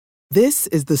This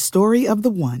is the story of the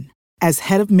one. As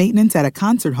head of maintenance at a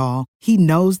concert hall, he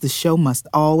knows the show must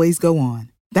always go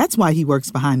on. That's why he works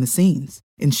behind the scenes,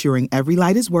 ensuring every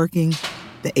light is working,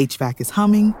 the HVAC is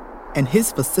humming, and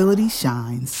his facility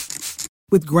shines.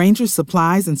 With Grainger's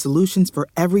supplies and solutions for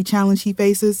every challenge he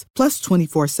faces, plus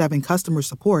 24/7 customer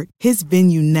support, his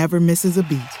venue never misses a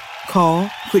beat. Call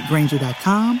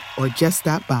quickgrainger.com or just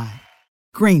stop by.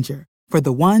 Grainger, for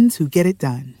the ones who get it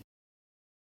done.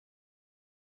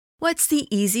 What's the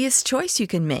easiest choice you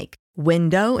can make?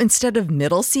 Window instead of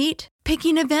middle seat?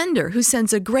 Picking a vendor who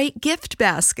sends a great gift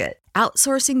basket?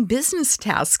 Outsourcing business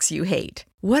tasks you hate?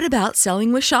 What about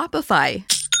selling with Shopify?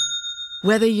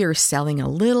 Whether you're selling a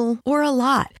little or a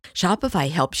lot,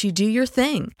 Shopify helps you do your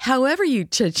thing, however you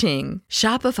cha-ching.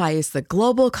 Shopify is the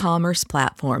global commerce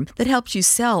platform that helps you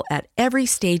sell at every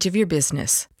stage of your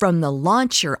business. From the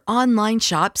launch your online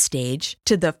shop stage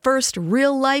to the first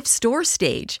real-life store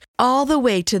stage, all the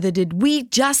way to the did we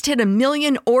just hit a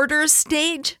million orders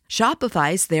stage.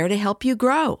 Shopify's there to help you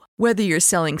grow. Whether you're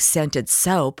selling scented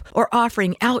soap or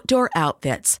offering outdoor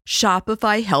outfits,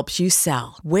 Shopify helps you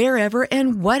sell. Wherever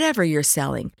and whatever you're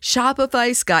selling,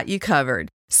 Shopify's got you covered.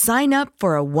 Sign up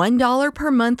for a $1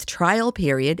 per month trial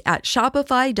period at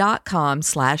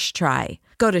shopify.com/try.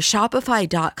 Go to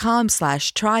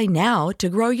shopify.com/try now to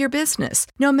grow your business,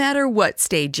 no matter what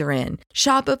stage you're in.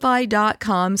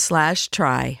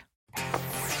 Shopify.com/try.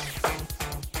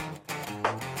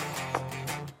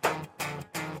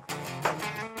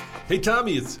 Hey,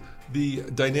 Tommy, it's the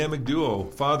dynamic duo,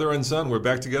 father and son. We're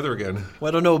back together again. Well,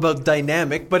 I don't know about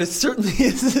dynamic, but it certainly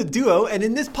is a duo. And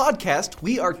in this podcast,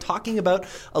 we are talking about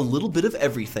a little bit of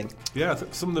everything. Yeah,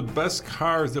 some of the best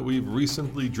cars that we've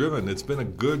recently driven. It's been a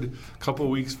good couple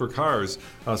of weeks for cars.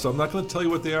 So I'm not going to tell you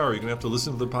what they are. You're going to have to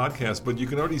listen to the podcast. But you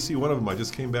can already see one of them. I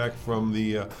just came back from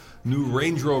the new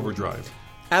Range Rover drive.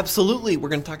 Absolutely. We're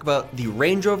going to talk about the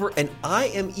Range Rover. And I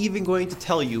am even going to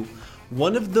tell you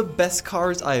one of the best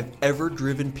cars I have ever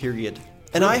driven, period.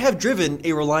 And I have driven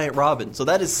a Reliant Robin, so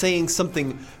that is saying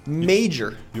something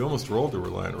major. You almost rolled a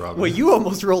Reliant Robin. Well, you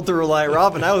almost rolled the Reliant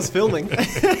Robin. I was filming.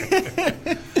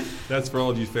 That's for all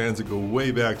of you fans that go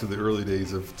way back to the early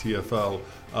days of TFL.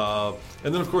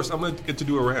 And then, of course, I'm going to get to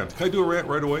do a rant. Can I do a rant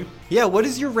right away? Yeah, what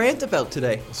is your rant about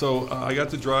today? So I got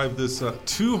to drive this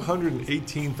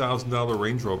 $218,000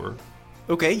 Range Rover.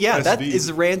 Okay, yeah, SV. That is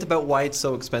a rant about why it's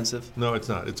so expensive. No, it's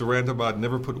not. It's a rant about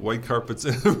never put white carpets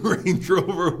in a Range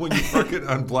Rover when you park it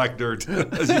on black dirt.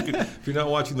 If you're not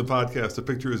watching the podcast, the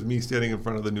picture is me standing in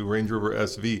front of the new Range Rover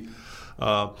SV.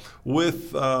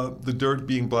 With the dirt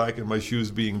being black and my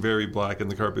shoes being very black and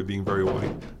the carpet being very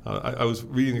white. I was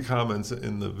reading the comments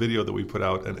in the video that we put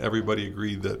out, and everybody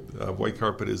agreed that white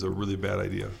carpet is a really bad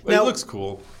idea. But now, it looks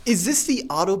cool. Is this the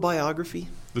autobiography?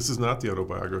 This is not the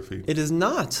autobiography. It is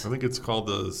not. I think it's called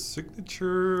the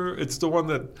Signature. It's the one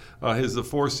that is the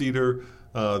four-seater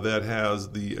that has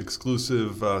the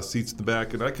exclusive seats in the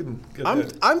back, and I can get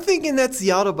that. I'm thinking that's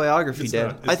the autobiography, It's Dad.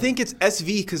 not. I think it's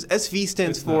SV because SV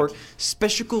stands for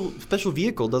special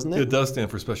vehicle, doesn't it? It does stand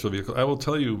for special vehicle. I will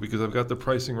tell you because I've got the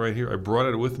pricing right here. I brought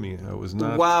it with me. I was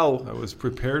not. Wow. I was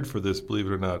prepared for this, believe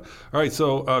it or not. All right,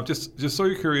 so just so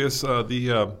you're curious,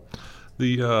 the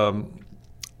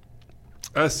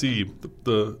SE,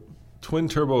 the twin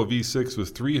turbo V6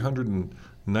 with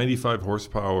 395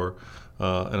 horsepower.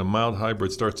 And a mild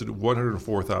hybrid starts at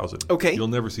 $104,000. Okay. You'll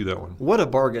never see that one. What a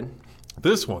bargain.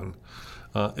 This one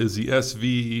is the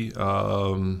SV.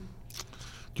 Do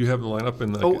you have the lineup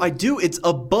in the? Oh, I do. It's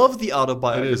above the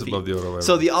autobiography. It is above the autobiography.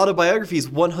 So the autobiography is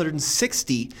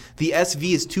 160. The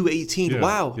SV is 218. Yeah,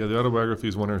 Wow. Yeah, the autobiography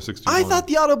is 161. I thought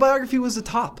the autobiography was the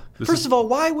top. First of all,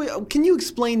 can you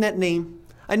explain that name?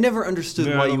 I never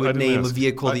understood why you would name a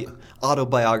vehicle the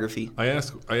autobiography. I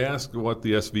asked what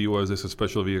the SV was. It's a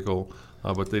special vehicle,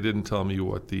 but they didn't tell me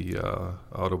what the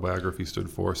autobiography stood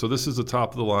for. So this is the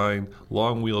top of the line,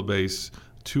 long wheelbase,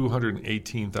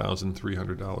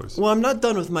 $218,300. Well, I'm not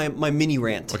done with my mini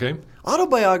rant. Okay.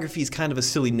 Autobiography is kind of a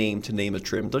silly name to name a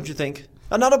trim, don't you think?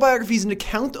 An autobiography is an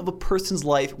account of a person's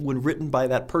life when written by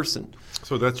that person.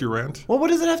 So that's your rant? Well, what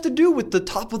does it have to do with the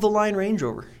top of the line Range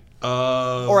Rover?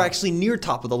 Or actually near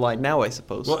top of the line now, I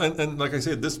suppose. Well, and like I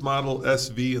said, this model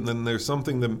SV, and then there's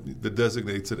something that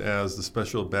designates it as the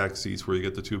special back seats where you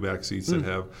get the two back seats that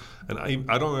have, and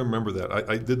I don't remember that.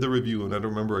 I did the review and I don't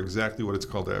remember exactly what it's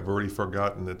called. I've already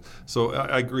forgotten it. So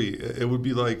I agree. It would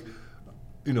be like,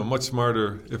 much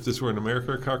smarter if this were an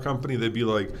American car company. They'd be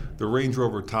like the Range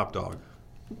Rover Top Dog.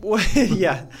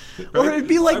 Yeah. Right? Or it'd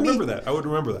be like I me. remember that. I would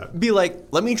remember that. Be like,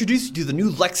 let me introduce you to the new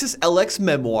Lexus LX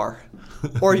Memoir.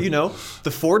 Or,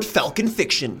 the Ford Falcon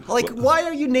Fiction. Like, why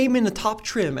are you naming the top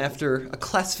trim after a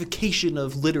classification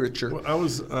of literature? Well, I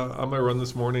was on my run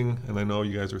this morning, and I know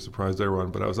you guys are surprised I run,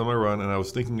 but I was on my run, and I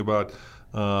was thinking about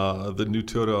the new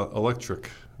Toyota electric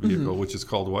vehicle, which is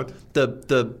called what?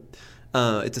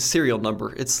 It's a serial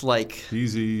number. It's like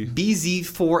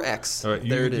BZ4X. All right,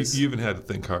 There it is. You even had a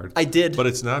think card. I did. But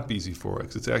it's not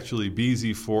BZ4X. It's actually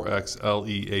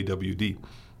BZ4XLEAWD.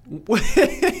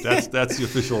 That's the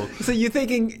official. So you're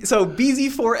thinking,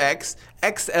 BZ4X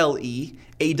XLE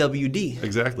AWD.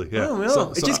 Exactly, yeah. Oh,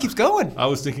 no. It just keeps going. I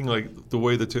was thinking like the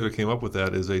way that Toyota came up with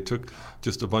that is they took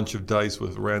just a bunch of dice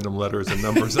with random letters and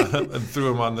numbers on them and threw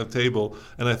them on the table.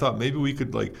 And I thought maybe we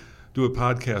could like do a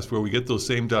podcast where we get those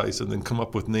same dice and then come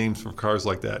up with names for cars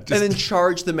like that. And then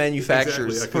charge the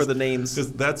manufacturers for the names.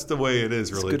 Because that's the way it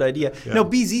is, really. It's a good idea. Yeah. No,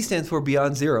 BZ stands for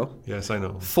Beyond Zero. Yes, I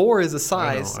know. 4 is a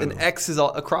size, I know. and X is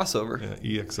a crossover. Yeah,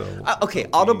 EXL. Okay,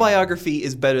 Autobiography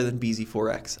is better than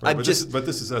BZ4X. Right, but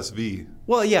this is SV.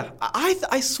 Well, yeah.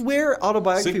 I swear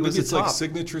Autobiography was the it's top. like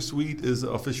Signature Suite is the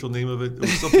official name of it. It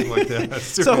was something like that.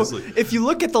 Seriously. So if you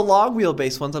look at the long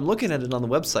wheelbase ones, I'm looking at it on the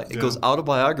website. It goes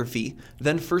Autobiography,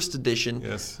 then First Edition,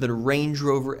 then Range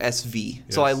Rover SV. Yes.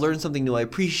 So I learned something new. I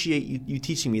appreciate you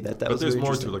teaching me that. That but was there's very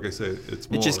more to interesting. it. Like I said, it's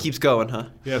more. It just keeps going, huh?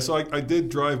 Yeah, so I did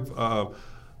drive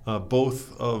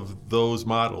both of those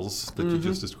models that you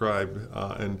just described,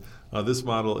 and this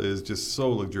model is just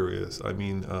so luxurious. I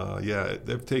mean,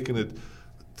 they've taken it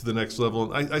to the next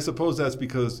level, and I suppose that's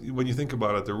because when you think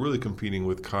about it, they're really competing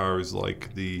with cars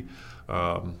like the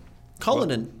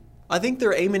Cullinan. I think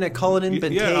they're aiming at Cullinan,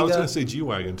 Bentayga. Yeah, I was going to say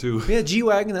G-Wagon too. Yeah,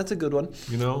 G-Wagon, that's a good one.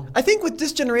 I think with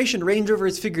this generation, Range Rover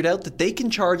has figured out that they can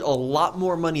charge a lot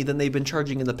more money than they've been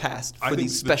charging in the past for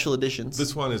these special editions.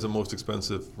 This one is the most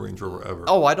expensive Range Rover ever.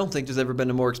 Oh, I don't think there's ever been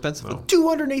a more expensive one.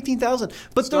 $218,000.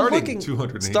 But they're looking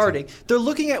They're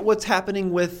looking at what's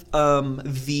happening with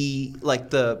the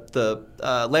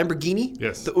Lamborghini,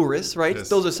 the Urus, right? Yes.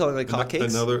 Those are selling like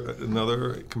hotcakes.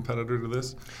 Another competitor to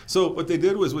this. So what they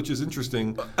did was, which is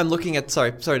interesting. I'm looking at,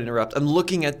 sorry to interrupt. I'm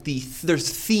looking at there's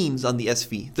themes on the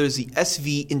SV. There's the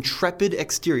SV Intrepid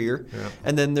exterior,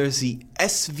 and then there's the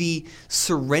SV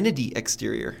Serenity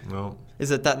exterior. No. Is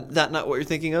that not what you're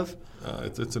thinking of?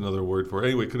 It's another word for it.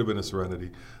 Anyway, it could have been a Serenity.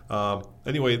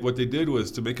 Anyway, what they did was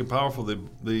to make it powerful.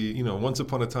 Once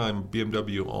upon a time,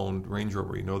 BMW owned Range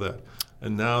Rover. You know that.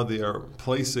 And now they are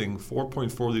placing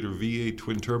 4.4-liter V8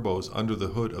 twin turbos under the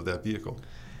hood of that vehicle.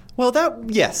 Well,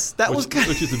 which is a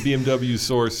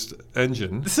BMW-sourced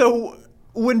engine. So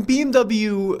when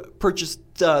BMW purchased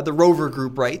the Rover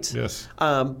Group, right? Yes.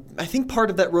 I think part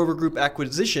of that Rover Group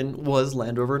acquisition was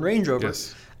Land Rover and Range Rover.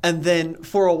 Yes. And then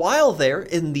for a while there,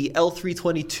 in the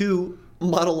L322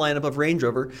 model lineup of Range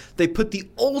Rover, they put the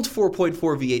old 4.4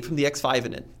 V8 from the X5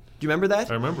 in it. Do you remember that?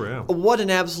 I remember, yeah. What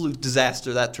an absolute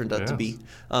disaster that turned out to be.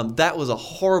 That was a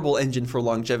horrible engine for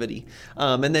longevity.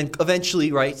 And then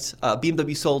eventually,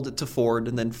 BMW sold it to Ford,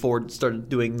 and then Ford started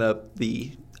doing the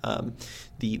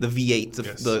V8,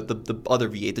 the other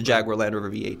V8, the Jaguar Land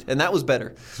Rover V8, and that was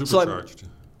better. Supercharged.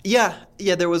 Yeah,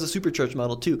 there was a supercharged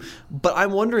model too. But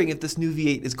I'm wondering if this new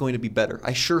V8 is going to be better.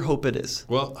 I sure hope it is.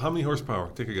 Well, how many horsepower?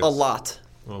 Take a guess. A lot.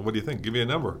 Well, what do you think? Give me a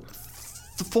number.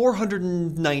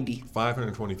 490.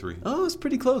 523. Oh, it's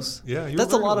pretty close. Yeah,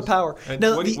 that's a lot of power. And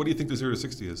now, what do you think the 0 to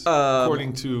 60 is,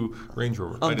 according to Range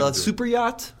Rover? On the super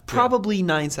yacht, probably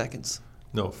 9 seconds.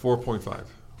 No, 4.5.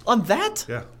 On that?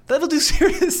 Yeah. That'll do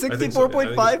 0 to 60, 4.5? I think it's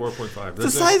 4.5. It's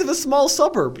the size of a small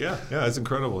suburb. Yeah, it's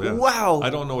incredible. Yeah. Wow. I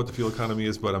don't know what the fuel economy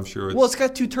is, but I'm sure it's... Well, it's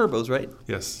got 2 turbos, right?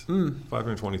 Yes.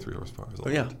 523 horsepower. Is a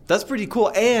lot. Yeah, that's pretty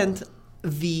cool. And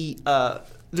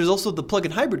there's also the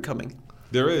plug-in hybrid coming.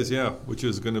 There is, yeah, which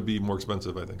is going to be more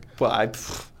expensive, I think. Well,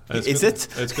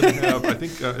 It's going to have, I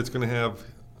think it's going to have,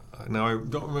 now I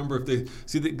don't remember if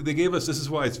they gave us, this is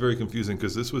why it's very confusing,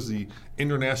 because this was the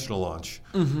international launch.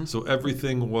 Mm-hmm. So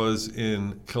everything was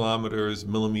in kilometers,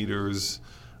 millimeters,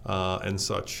 and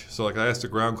such. So like I asked the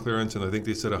ground clearance, and I think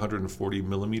they said 140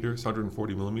 millimeters.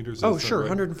 Oh, sure, right?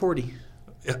 140.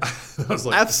 Yeah. I was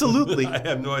like, absolutely. I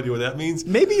have no idea what that means.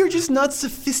 Maybe you're just not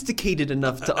sophisticated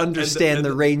enough to understand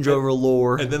the Range Rover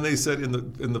lore. And then they said in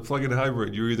the plug-in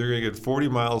hybrid, you're either going to get 40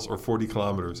 miles or 40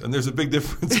 kilometers, and there's a big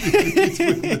difference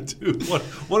between the two.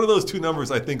 One of those two numbers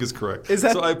I think is correct.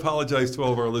 So I apologize to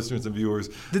all of our listeners and viewers.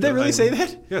 Did they really say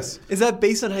that? Yes. Is that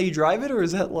based on how you drive it, or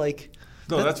is that like?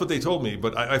 No, that's what they told me,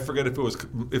 but I forget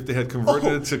if they had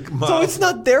converted it to miles. So it's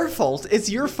not their fault; it's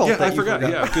your fault. Yeah, I forgot.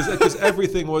 Yeah, because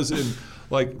everything was in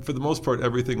like for the most part,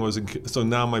 everything was in. So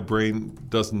now my brain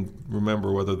doesn't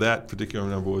remember whether that particular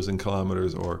number was in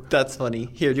kilometers or. That's funny.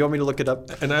 Here, do you want me to look it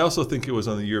up? And I also think it was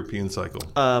on the European cycle.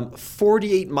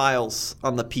 48 miles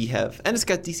on the PHEV, and it's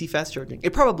got DC fast charging.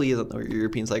 It probably is on the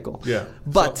European cycle. Yeah.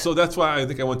 But so that's why I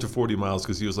think I went to 40 miles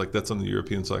because he was like, that's on the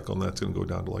European cycle, and that's going to go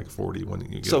down to like 40 when you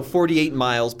get. So 48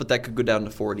 miles, but that could go down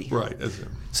to 40. Right.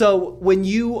 So when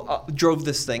you drove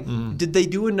this thing, did they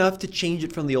do enough to change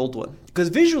it from the old one? Because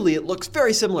visually it looks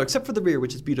very similar, except for the rear,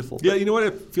 which is beautiful. Yeah, you know what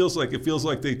it feels like? It feels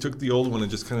like they took the old one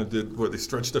and just kind of did where they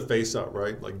stretched the face out,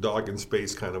 right? Like Dog in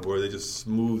Space kind of, where they just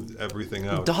smoothed everything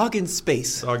out. Dog in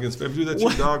Space. Dog in Space. Ever do that to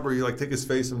your dog where you like take his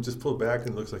face and just pull it back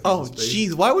and it looks like he's in space?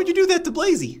 Jeez, why would you do that to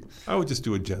Blazy? I would just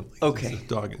do it gently. Okay. Just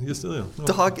dog.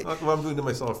 Dog. What I'm doing to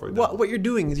myself right now. What you're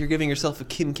doing is you're giving yourself a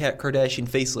Kim Kardashian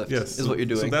facelift. Yes. Is what you're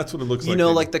doing. So that's what it looks like. You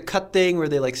know, like the cut thing where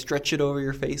they like stretch it over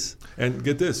your face. And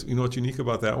get this. You know what's unique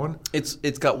about that one?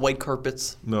 It's got white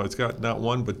carpets. No, it's got not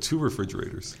one but two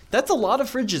refrigerators. That's a lot of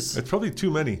fridges. It's probably too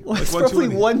many. It's probably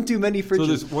one too many fridges. So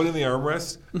there's one in the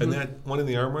armrest, and that one in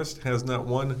the armrest has not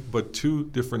one but two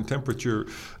different temperature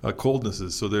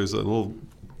coldnesses. So there's a little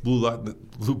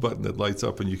blue button that lights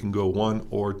up, and you can go 1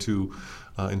 or 2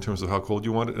 in terms of how cold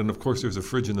you want it. And of course, there's a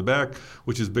fridge in the back,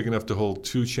 which is big enough to hold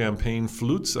 2 champagne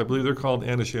flutes, I believe they're called,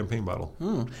 and a champagne bottle.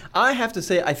 I have to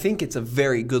say, I think it's a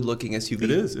very good-looking SUV.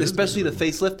 It is. Especially the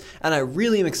facelift. And I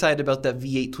really am excited about that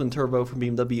V8 twin turbo from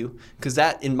BMW, because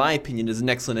that, in my opinion, is an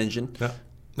excellent engine.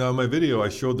 Now, in my video, I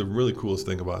showed the really coolest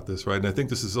thing about this, right? And I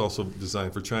think this is also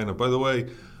designed for China. By the way,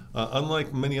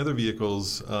 unlike many other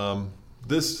vehicles,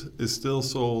 this is still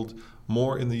sold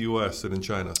more in the U.S. than in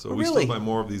China. So we still buy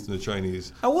more of these than the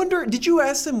Chinese. I wonder, did you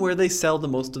ask them where they sell the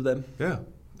most of them? Yeah.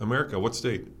 America. What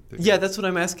state? Yeah, that's what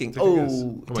I'm asking.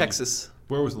 Texas.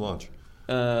 Where was the launch?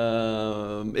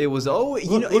 It was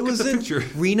it was in picture.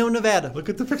 Reno, Nevada. Look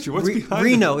at the picture. What's behind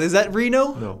Reno? it? Is that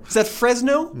Reno? No. Is that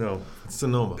Fresno? No, it's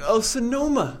Sonoma. Oh,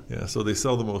 Sonoma. Yeah, so they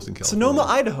sell the most in California. Sonoma,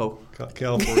 Idaho.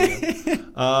 California.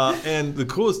 And the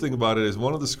coolest thing about it is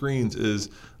one of the screens is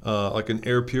like an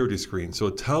air purity screen. So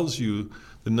it tells you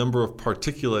the number of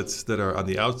particulates that are on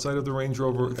the outside of the Range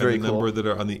Rover and the number that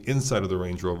are on the inside of the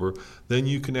Range Rover. Then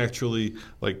you can actually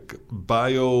like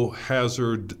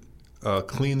biohazard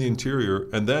clean the interior.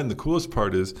 And then the coolest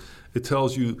part is it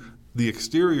tells you the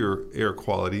exterior air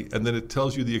quality, and then it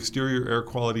tells you the exterior air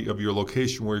quality of your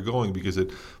location where you're going, because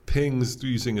it pings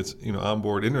using its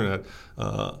onboard internet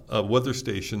a weather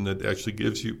station that actually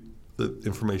gives you the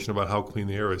information about how clean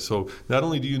the air is. So not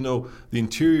only do you know the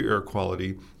interior air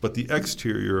quality, but the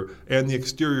exterior and the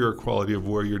exterior air quality of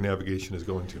where your navigation is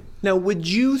going to. Now, would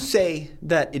you say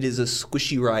that it is a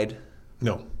squishy ride?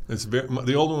 No.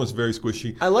 The old one was very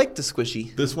squishy. I like the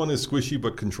squishy. This one is squishy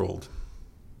but controlled.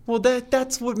 Well,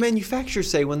 that's what manufacturers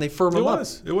say when they firm them up.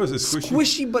 It was. It's squishy.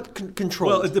 Squishy but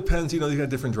controlled. Well, it depends. They got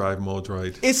different drive modes,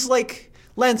 right? It's like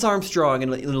Lance Armstrong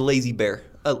in a lazy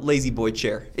boy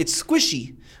chair. It's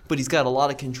squishy, but he's got a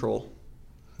lot of control.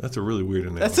 That's a really weird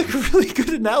analogy. That's a really good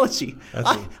analogy. I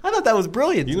thought that was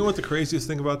brilliant. You know what the craziest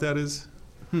thing about that is?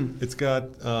 It's got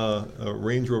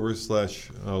Range Rovers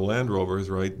 / Land Rovers,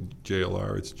 right?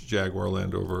 JLR. It's Jaguar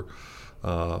Land Rover,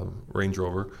 Range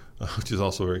Rover, which is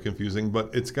also very confusing.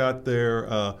 But it's got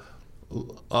their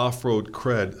off-road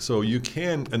cred. So you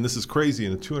can, and this is crazy,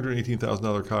 in a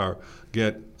 $218,000 car,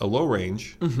 get a low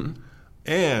range.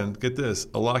 And get this,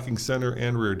 a locking center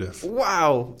and rear diff.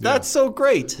 Wow, that's so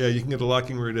great. Yeah, you can get a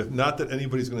locking rear diff. Not that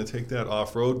anybody's going to take that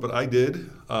off-road, but I did,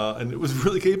 and it was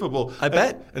really capable. I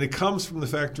bet. And it comes from the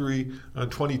factory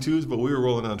 22s, but we were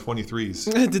rolling on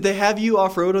 23s. Did they have you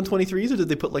off-road on 23s, or did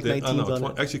they put like 19s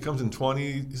on it? Actually, it comes in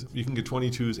 20s. You can get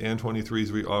 22s and 23s.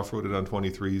 We off-roaded on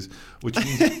 23s,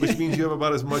 which means you have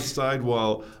about as much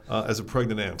sidewall as a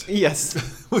pregnant ant.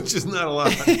 Yes. Which is not a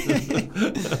lot.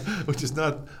 Which is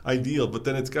not ideal. But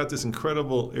then it's got this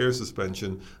incredible air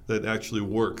suspension that actually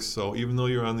works. So even though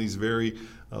you're on these very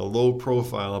low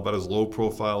profile, about as low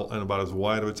profile and about as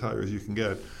wide of a tire as you can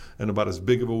get, and about as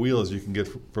big of a wheel as you can get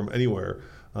from anywhere,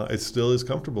 it still is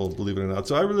comfortable, believe it or not.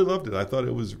 So I really loved it. I thought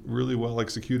it was really well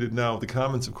executed. Now, the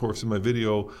comments, of course, in my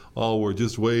video all were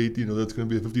just wait, that's going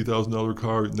to be a $50,000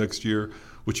 car next year,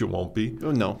 which it won't be.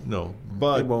 Oh, no. No.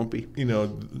 But, it won't be.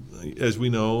 As we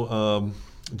know,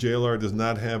 JLR does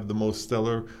not have the most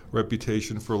stellar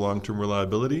reputation for long-term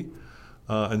reliability.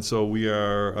 And so we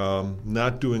are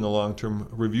not doing a long-term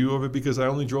review of it because I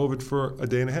only drove it for a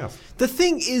day and a half. The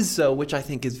thing is, though, which I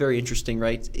think is very interesting,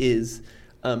 right, is,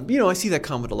 I see that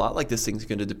comment a lot, like this thing's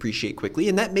going to depreciate quickly,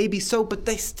 and that may be so, but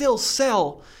they still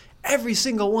sell every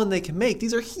single one they can make.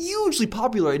 These are hugely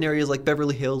popular in areas like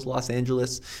Beverly Hills, Los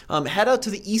Angeles. Head out to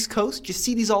the East Coast. You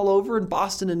see these all over in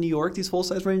Boston and New York, these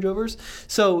full-size Range Rovers.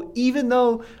 So even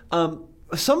though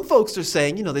some folks are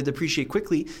saying, they depreciate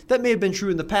quickly, that may have been true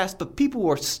in the past, but people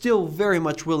are still very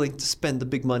much willing to spend the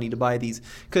big money to buy these.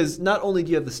 Because not only do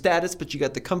you have the status, but you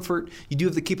got the comfort. You do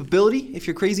have the capability if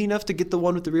you're crazy enough to get the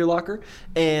one with the rear locker.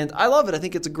 And I love it. I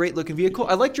think it's a great looking vehicle.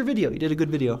 I liked your video. You did a good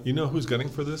video. You know who's gunning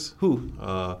for this? Who?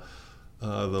 The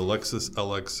Lexus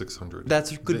LX 600.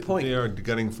 That's a good point. They are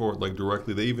gunning for it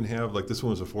directly. They even have this one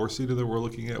was a 4-seater that we're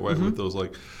looking at, right, with those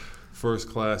first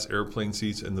class airplane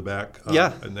seats in the back.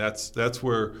 And that's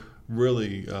where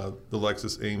really the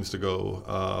Lexus aims to go.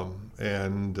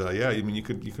 You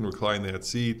can recline that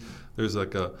seat. There's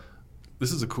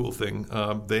this is a cool thing.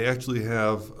 They actually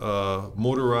have a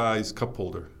motorized cup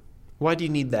holder. Why do you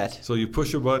need that? So you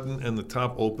push a button and the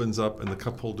top opens up and the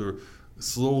cup holder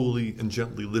slowly and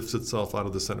gently lifts itself out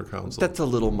of the center console. That's a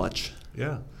little much.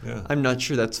 Yeah. I'm not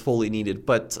sure that's fully needed,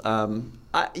 but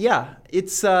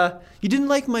it's you didn't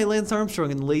like my Lance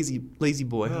Armstrong and Lazy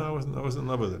Boy. No, I wasn't in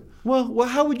love with it. Well,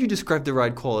 how would you describe the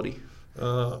ride quality?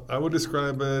 I would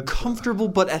describe it comfortable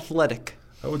but athletic.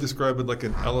 I would describe it like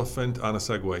an elephant on a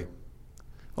Segway.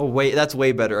 Oh wait, that's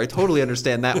way better. I totally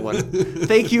understand that one.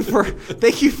 Thank you for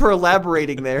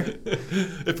elaborating there.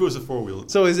 If it was a 4-wheel,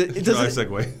 so is it? Does it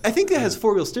Segway? I think it has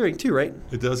 4-wheel steering too, right?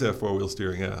 It does have 4-wheel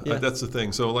steering. Yeah. That's the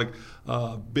thing. So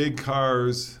big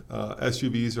cars,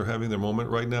 SUVs are having their moment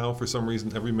right now. For some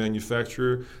reason, every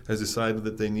manufacturer has decided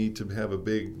that they need to have a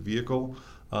big vehicle.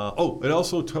 It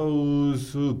also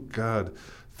tows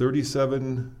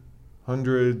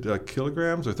 3,700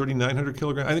 kilograms or 3,900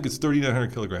 kilograms. I think it's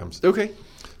 3,900 kilograms. Okay.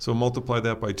 So multiply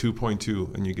that by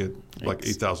 2.2 and you get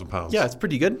 8,000 pounds. Yeah, it's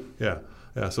pretty good. Yeah,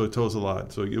 so it tows a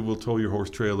lot. So it will tow your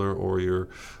horse trailer or your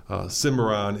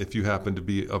Cimarron if you happen to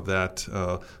be of that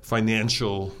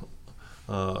financial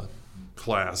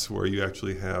class where you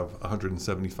actually have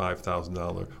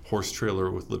 $175,000 horse trailer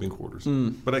with living quarters.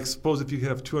 But I suppose if you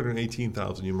have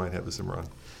 $218,000, you might have the Cimarron.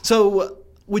 So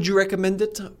would you recommend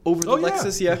it over the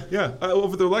Lexus? Yeah.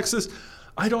 Over the Lexus,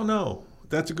 I don't know.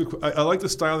 That's a good. I like the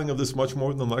styling of this much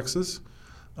more than the Lexus,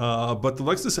 but the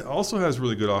Lexus also has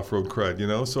really good off-road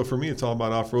cred. So for me, it's all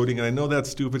about off-roading, and I know that's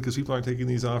stupid because people aren't taking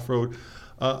these off-road.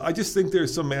 I just think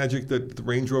there's some magic that the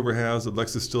Range Rover has that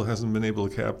Lexus still hasn't been able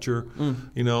to capture.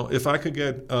 If I could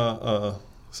get,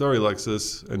 sorry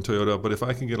Lexus and Toyota, but if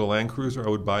I can get a Land Cruiser, I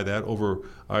would buy that over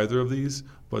either of these.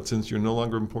 But since you're no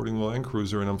longer importing the Land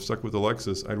Cruiser and I'm stuck with the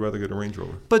Lexus, I'd rather get a Range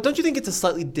Rover. But don't you think it's a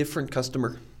slightly different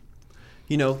customer?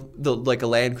 Like a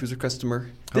Land Cruiser customer.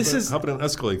 How about an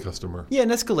Escalade customer? Yeah,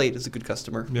 an Escalade is a good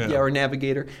customer. Yeah, or a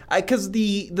Navigator. Because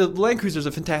the Land Cruiser is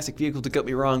a fantastic vehicle, don't get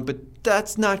me wrong, but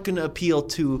that's not going to appeal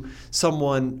to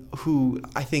someone who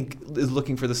I think is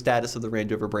looking for the status of the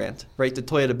Range Rover brand, right? The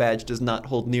Toyota badge does not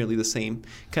hold nearly the same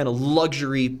kind of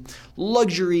luxury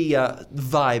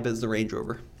vibe as the Range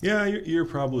Rover. Yeah, you're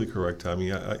probably correct,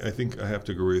 Tommy. I think I have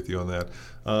to agree with you on that.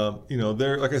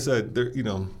 Like I said,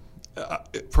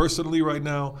 personally right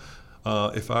now,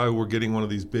 if I were getting one of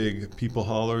these big people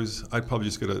haulers, I'd probably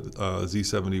just get a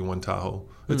Z71 Tahoe.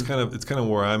 It's kind of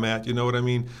where I'm at. You know what I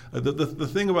mean? The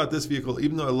thing about this vehicle,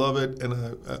 even though I love it and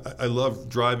I love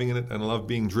driving in it and I love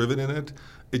being driven in it,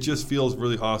 it just feels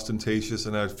really ostentatious,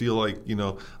 and I feel like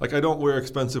I don't wear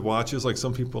expensive watches like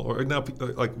some people. Or now,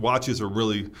 like watches are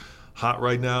really hot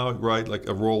right now, right? Like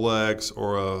a Rolex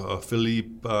or a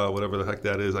Philippe, whatever the heck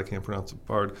that is. I can't pronounce the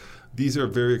part. These are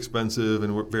very expensive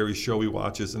and very showy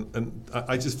watches, and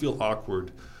I just feel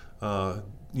awkward,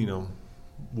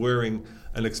 wearing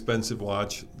an expensive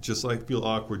watch. Just like feel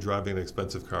awkward driving an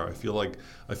expensive car. I feel like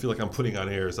I'm putting on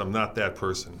airs. I'm not that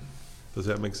person. Does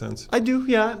that make sense? I do.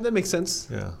 Yeah, that makes sense.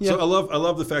 Yeah. So I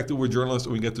love the fact that we're journalists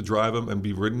and we get to drive them and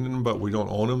be ridden in them, but we don't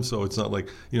own them. So it's not like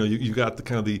you got the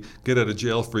kind of the get out of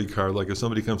jail free card. Like if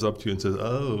somebody comes up to you and says,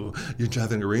 "Oh, you're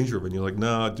driving a Range Rover," and you're like,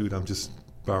 "Nah, dude, I'm just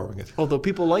borrowing it." Although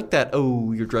people like that.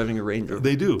 Oh, you're driving a Range Rover.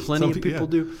 They do. Plenty of people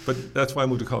do. But that's why I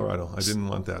moved to Colorado. I didn't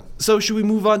want that. So should we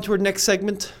move on to our next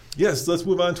segment? Yes, let's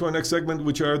move on to our next segment,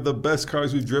 which are the best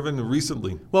cars we've driven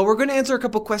recently. Well, we're going to answer a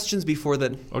couple questions before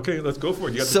then. Okay, let's go for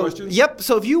it. You got the questions? Yep.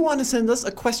 So if you want to send us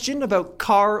a question about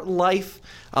car, life,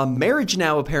 marriage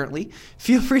now apparently,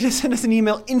 feel free to send us an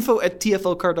email,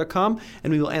 info@tflcar.com,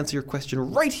 and we will answer your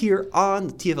question right here on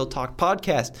the TFL Talk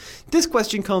podcast. This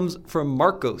question comes from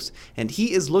Marcos, and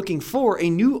he is looking for a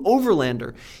new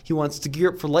Overlander. He wants to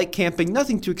gear up for light camping,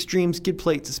 nothing too extreme, skid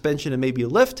plate, suspension, and maybe a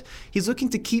lift. He's looking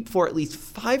to keep for at least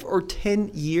 5 5 or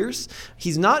 10 years.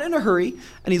 He's not in a hurry,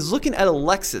 and he's looking at a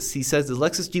Lexus. He says the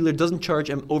Lexus dealer doesn't charge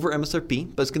over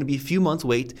MSRP, but it's going to be a few months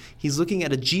wait. He's looking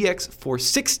at a GX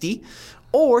 460,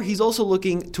 or he's also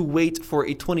looking to wait for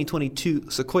a 2022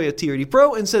 Sequoia TRD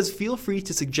Pro and says, feel free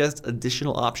to suggest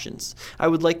additional options. I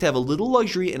would like to have a little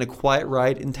luxury and a quiet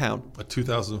ride in town. A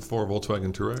 2004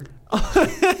 Volkswagen Touareg?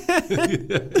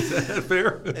 Is that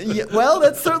fair? Yeah, well,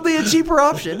 that's certainly a cheaper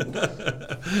option.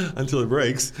 Until it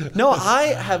breaks. No,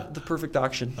 I have the perfect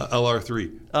option.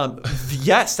 LR3.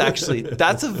 Yes, actually.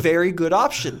 That's a very good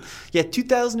option. Yeah,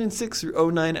 2006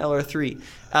 through 09 LR3.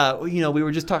 We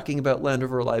were just talking about Land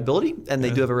Rover reliability, and they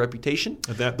do have a reputation.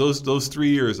 Those 3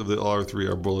 years of the LR3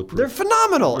 are bulletproof. They're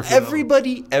phenomenal.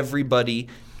 Everybody,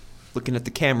 looking at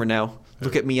the camera now.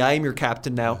 Look at me, I am your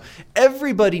captain now.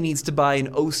 Everybody needs to buy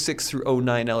an 06 through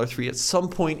 09 LR3 at some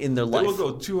point in their life. They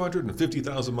will go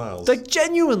 250,000 miles. Like,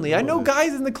 genuinely. I know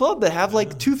guys in the club that have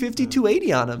like 250,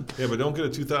 280 on them. Yeah, but don't get a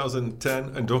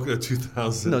 2010 and don't get a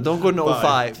 2000. No, don't go to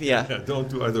 05. Yeah, don't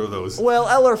do either of those. Well,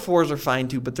 LR4s are fine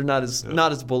too, but they're not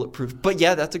as bulletproof. But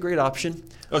yeah, that's a great option.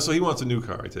 Oh, so he wants a new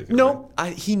car, I take it. No,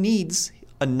 right? He needs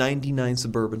a 99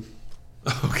 Suburban.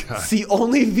 Oh, God. It's the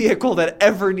only vehicle that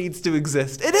ever needs to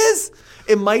exist. It is.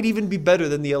 It might even be better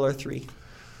than the LR3.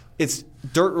 It's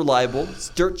dirt reliable. It's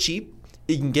dirt cheap.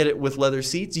 You can get it with leather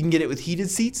seats. You can get it with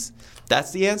heated seats. That's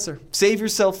the answer. Save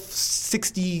yourself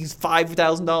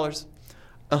 $65,000.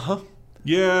 Uh-huh.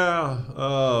 Yeah.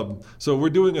 So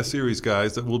we're doing a series,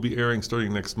 guys, that will be airing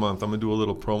starting next month. I'm going to do a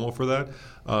little promo for that.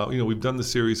 We've done the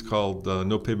series called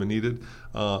No Payment Needed,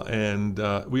 and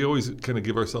we always kind of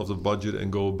give ourselves a budget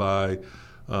and go buy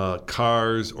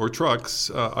cars or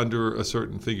trucks under a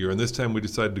certain figure. And this time we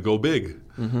decided to go big.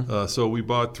 Mm-hmm. So we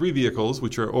bought 3 vehicles,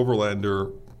 which are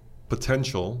Overlander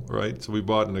potential, right? So we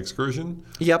bought an Excursion,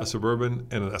 a Suburban,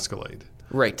 and an Escalade.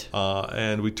 Right.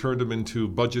 And we turned them into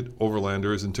budget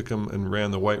Overlanders and took them and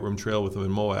ran the White Rim Trail with them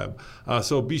in Moab.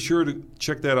 So be sure to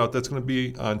check that out. That's going to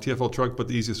be on TFL Truck, but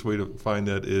the easiest way to find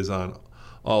that is on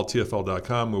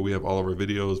alltfl.com, where we have all of our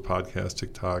videos, podcasts,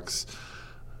 TikToks,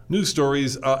 news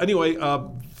stories.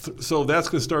 So that's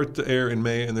going to start to air in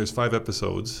May, and there's 5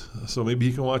 episodes. So maybe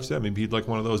you can watch that. Maybe he'd like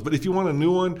one of those. But if you want a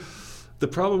new one, the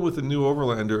problem with the new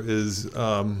Overlander is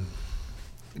the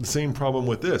same problem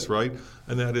with this, right?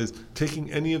 And that is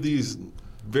taking any of these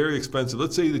very expensive.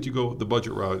 Let's say that you go the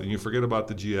budget route and you forget about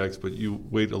the GX, but you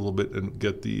wait a little bit and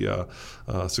get the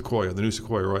Sequoia, the new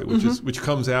Sequoia, right? Which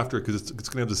comes after, because it's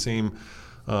going to have the same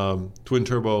twin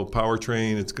turbo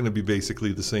powertrain. It's going to be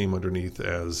basically the same underneath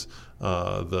as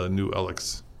the new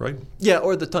LX, right? Yeah,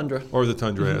 or the Tundra.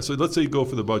 Yeah. So let's say you go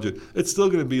for the budget. It's still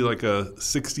going to be like a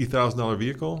 $60,000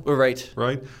 vehicle. Right.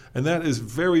 Right? And that is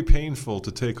very painful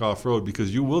to take off-road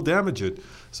because you will damage it.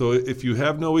 So if you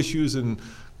have no issues in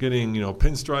getting,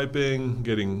 pinstriping,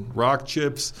 getting rock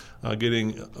chips,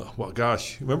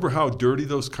 remember how dirty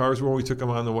those cars were when we took them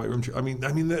on the White Rim Trail? I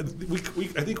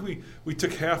think we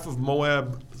took half of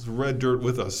Moab's red dirt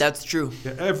with us. That's true.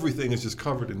 Yeah, everything is just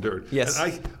covered in dirt. Yes.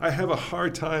 And I have a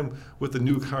hard time with the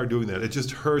new car doing that. It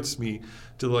just hurts me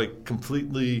to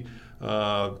completely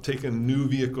take a new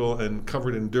vehicle and cover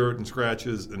it in dirt and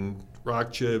scratches and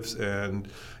rock chips, and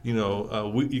you're gonna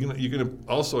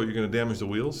damage the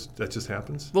wheels. That just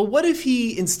happens. Well, what if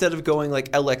he, instead of going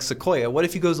like LX Sequoia, what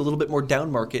if he goes a little bit more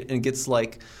down market and gets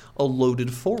like a loaded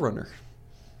 4Runner?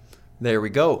 There we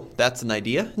go. That's an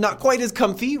idea. Not quite as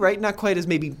comfy, right? Not quite as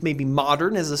maybe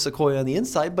modern as a Sequoia on the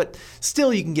inside, but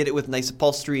still you can get it with nice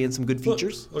upholstery and some good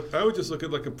features. Look, I would just look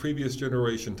at like a previous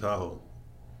generation Tahoe.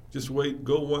 Just wait,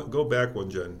 go back one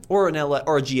gen. Or an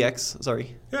or a GX,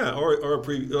 sorry. Yeah, or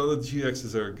the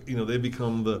GXs are, they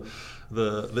become the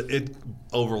it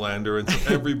Overlander, and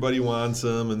so everybody wants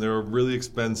them, and they're really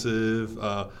expensive.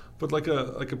 But like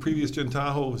a previous gen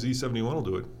Tahoe Z71 will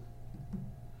do it.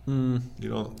 You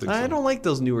don't think so? I don't like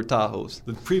those newer Tahoes.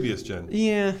 The previous gen.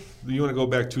 Yeah. You want to go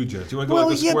back 2 gens. You want to go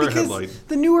like a square headlight.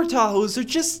 The newer Tahoes are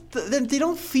just, they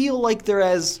don't feel like they're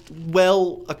as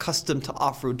well accustomed to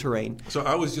off-road terrain. So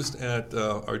I was just at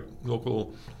our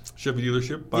local Chevy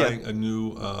dealership buying a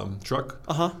new truck.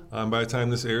 Uh-huh. By the time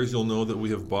this airs, you'll know that we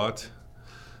have bought.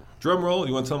 Drum roll.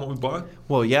 You want to tell them what we bought?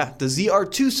 Well, yeah, the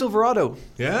ZR2 Silverado.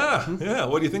 Yeah, yeah.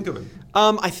 What do you think of it?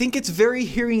 I think it's very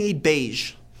hearing aid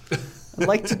beige. I'd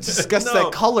like to discuss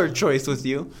that color choice with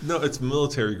you. No, it's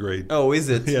military grade. Oh, is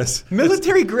it? Yes.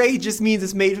 Military grade just means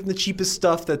it's made from the cheapest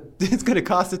stuff that it's going to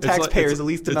cost the taxpayers the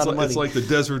least amount of money. It's like the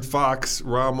Desert Fox,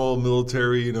 Rommel,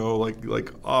 military,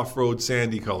 like off-road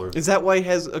sandy color. Is that why it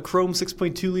has a chrome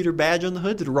 6.2-liter badge on the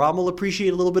hood? Did Rommel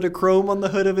appreciate a little bit of chrome on the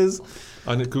hood of his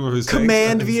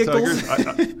command vehicles?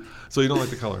 So you don't like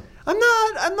the color? I'm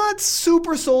not. I'm not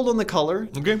super sold on the color.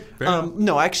 Okay, fair enough.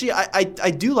 No, actually, I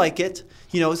do like it.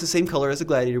 It's the same color as the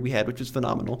Gladiator we had, which was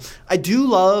phenomenal. I do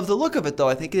love the look of it, though.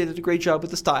 I think they did a great job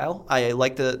with the style. I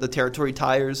like the Territory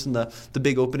tires and the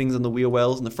big openings on the wheel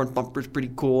wells, and the front bumper is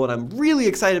pretty cool, and I'm really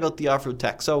excited about the off-road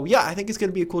tech. So, yeah, I think it's going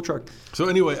to be a cool truck. So,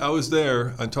 anyway, I was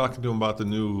there. I'm talking to him about the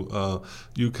new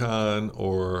Yukon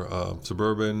or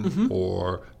Suburban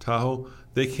or Tahoe.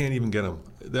 They can't even get them.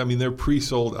 I mean, they're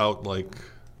pre-sold out like...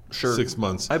 Sure. 6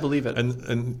 months. I believe it.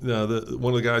 And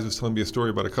one of the guys was telling me a story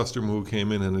about a customer who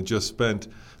came in and had just spent,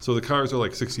 so the cars are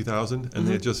like $60,000, and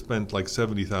they had just spent like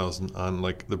 $70,000 on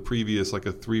like the previous, like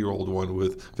a 3-year-old one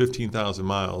with 15,000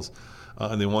 miles.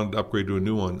 And they wanted to upgrade to a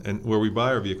new one. And where we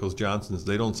buy our vehicles, Johnson's,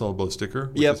 they don't sell a boat sticker,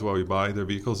 which is why we buy their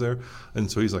vehicles there. And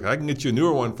so he's like, I can get you a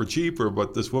newer one for cheaper,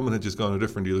 but this woman had just gone to a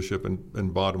different dealership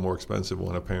and bought a more expensive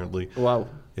one, apparently. Wow.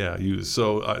 Yeah, used.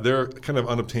 So they're kind of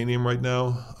unobtainium right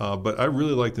now, but I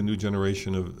really like the new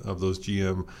generation of those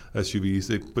GM SUVs.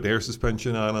 They put air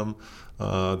suspension on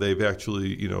them. They've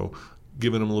actually,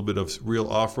 given them a little bit of real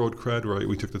off-road cred, right?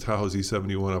 We took the Tahoe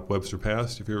Z71 up Webster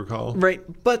Pass, if you recall. Right,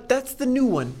 but that's the new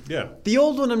one. Yeah. The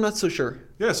old one, I'm not so sure.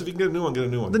 Yeah, so if you can get a new one, get a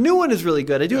new one. The new one is really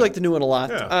good. I do like the new one a lot.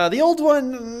 Yeah. The old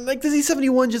one, like the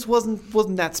Z71, just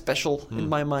wasn't that special in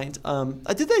my mind.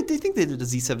 I think they did a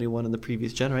Z71 in the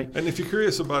previous gen, right? And if you're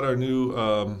curious about our new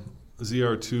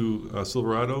ZR2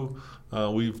 Silverado,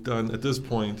 we've done, at this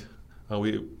point,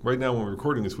 right now when we're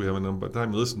recording this, we haven't done, by the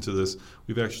time you listen to this,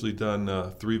 we've actually done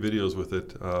 3 videos with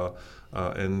it.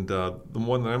 And the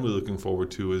one that I'm really looking forward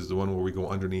to is the one where we go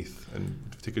underneath and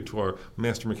take it to our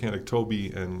master mechanic,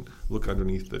 Toby, and look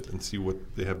underneath it and see what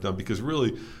they have done. Because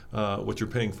really, what you're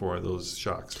paying for are those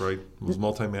shocks, right? Those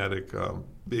Multimatic,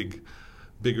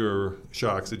 bigger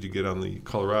shocks that you get on the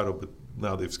Colorado, but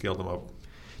now they've scaled them up.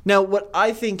 Now, what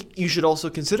I think you should also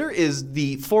consider is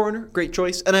the 4Runner, great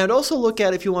choice. And I'd also look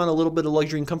at, if you want a little bit of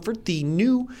luxury and comfort, the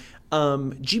new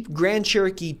Jeep Grand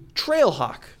Cherokee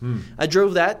Trailhawk. I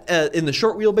drove that in the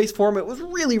short wheelbase form. It was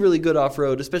really, really good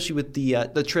off-road, especially with the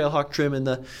Trailhawk trim and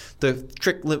the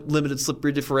Trick limited slip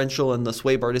rear differential and the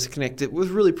sway bar disconnect. It was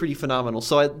really pretty phenomenal.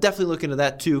 So I definitely look into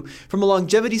that too. From a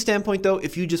longevity standpoint, though,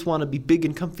 if you just want to be big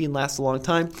and comfy and last a long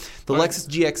time, the Lexus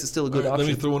GX is still a good option.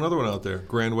 Let me throw another one out there.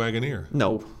 Grand Wagoneer.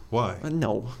 No. Why?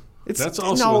 No. That's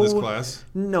also in this class.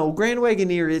 No, Grand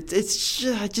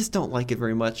Wagoneer, I just don't like it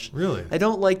very much. Really? I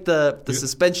don't like the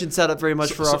suspension setup very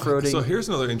much for off-roading. So here's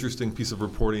another interesting piece of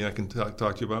reporting I can talk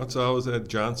to you about. So I was at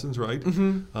Johnson's, right?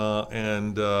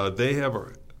 And they have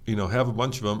a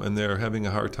bunch of them, and they're having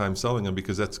a hard time selling them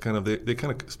because that's kind of they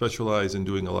kind of specialize in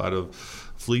doing a lot of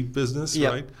fleet business,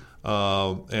 right?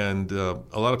 And a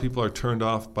lot of people are turned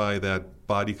off by that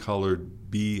body-colored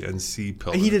B and C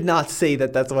pillar. He did not say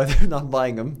that. That's why they're not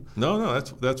buying them. No,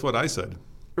 that's what I said.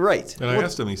 Right. And I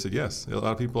asked him. He said yes. A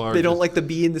lot of people are. They don't like the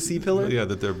B and the C pillar. Yeah,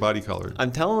 that they're body-colored.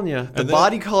 I'm telling you, the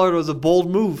body-colored was a bold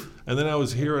move. And then I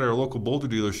was here at our local Boulder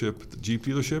dealership, the Jeep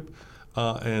dealership,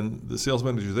 and the sales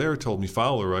manager there told me,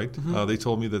 Fowler, right? They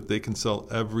told me that they can sell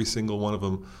every single one of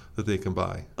them that they can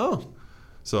buy. Oh.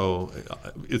 So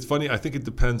it's funny. I think it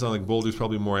depends on, like, Boulder's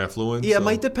probably more affluent. Yeah, it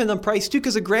might depend on price too,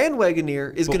 because a Grand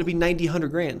Wagoneer is going to be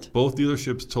 $90-100 Both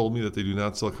dealerships told me that they do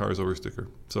not sell cars over sticker.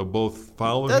 So both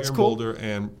Fowler here in Boulder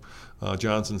and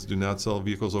Johnson's do not sell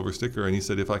vehicles over sticker. And he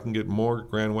said if I can get more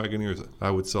Grand Wagoneers,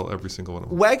 I would sell every single one of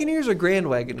them. Wagoneers or Grand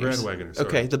Wagoneers? Grand Wagoneers. Sorry.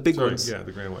 Okay, the big ones. Yeah,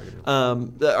 the Grand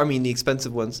Wagoneer. I mean the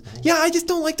expensive ones. Yeah, I just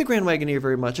don't like the Grand Wagoneer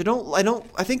very much.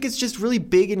 I think it's just really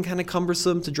big and kind of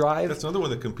cumbersome to drive. That's another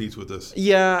one that competes with this.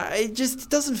 Yeah, it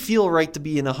doesn't feel right to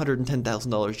be in a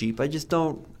 $110,000 Jeep.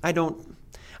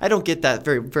 I don't get that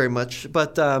very, very much.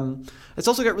 But it's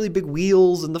also got really big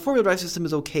wheels, and the four-wheel drive system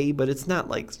is okay, but it's not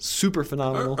like super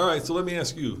phenomenal. All right, so let me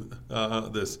ask you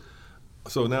this.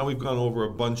 So now we've gone over a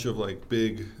bunch of like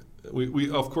big. We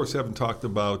of course haven't talked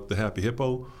about the Happy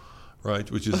Hippo,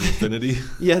 right? Which is Infiniti.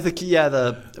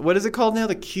 the what is it called now?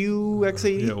 The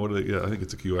QX80. Yeah, I think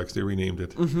it's a QX. They renamed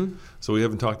it. Mm-hmm. So we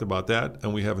haven't talked about that,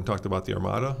 and we haven't talked about the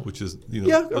Armada, which is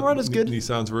Armada's good.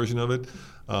 Nissan's version of it.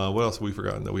 What else have we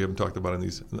forgotten that we haven't talked about in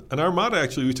these? An Armada,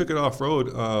 actually, we took it off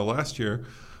road last year,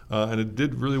 and it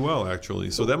did really well,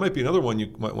 actually. So that might be another one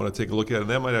you might want to take a look at, and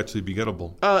that might actually be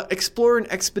gettable. Explorer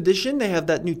and Expedition, they have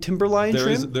that new Timberline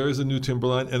trim. There is a new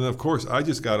Timberline, and of course, I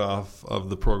just got off of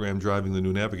the program driving the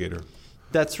new Navigator.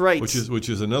 That's right. Which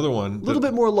is another one. A little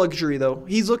bit more luxury, though.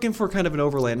 He's looking for kind of an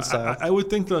overland style. I would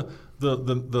think the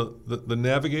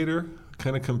Navigator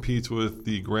kind of competes with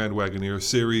the Grand Wagoneer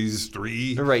Series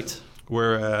 3. Right.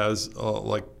 Whereas,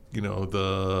 what's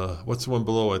the one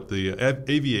below it? The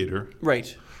Aviator.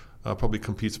 Right. Probably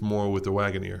competes more with the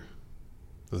Wagoneer.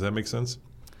 Does that make sense?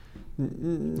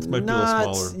 This might be a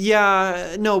little smaller.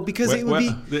 Yeah, no, because it would be...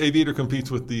 The Aviator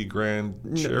competes with the Grand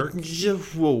Cherokee?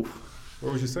 Whoa.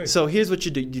 What would you say? So here's what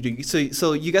you do.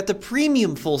 So you got the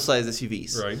premium full-size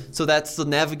SUVs. Right. So that's the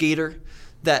Navigator.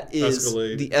 That is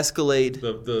Escalade. the Escalade.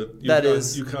 The that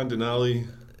is Yukon Denali.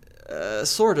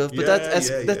 Sort of, but that's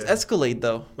Escalade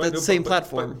though. That's the same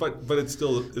platform. But it's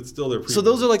still their premium. So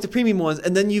those are like the premium ones,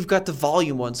 and then you've got the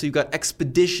volume ones. So you've got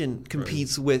Expedition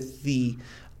competes with the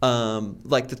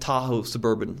like the Tahoe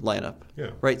Suburban lineup.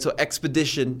 Yeah. Right. So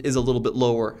Expedition is a little bit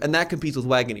lower, and that competes with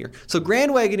Wagoneer. So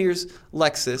Grand Wagoneer's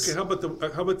Lexus. Okay.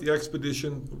 How about the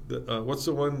Expedition? What's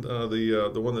the one?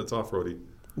 The one that's off-roady.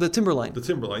 The Timberline. The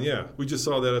Timberline. Yeah. We just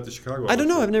saw that at the Chicago. I don't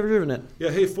know. I've never driven it.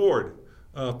 Yeah. Hey Ford.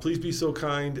 Please be so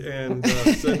kind and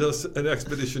send us an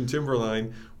Expedition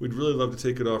Timberline. We'd really love to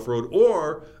take it off-road.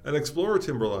 Or an Explorer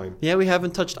Timberline. Yeah, we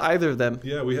haven't touched either of them.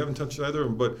 Yeah, we haven't touched either of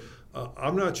them. But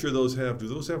I'm not sure do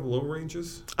those have low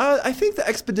ranges? I think the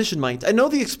Expedition might. I know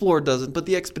the Explorer doesn't, but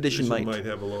the Expedition might. Might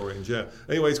have a low range, yeah.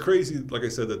 Anyway, it's crazy, like I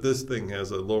said, that this thing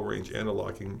has a low range and a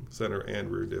locking center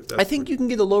and rear diff. I think you can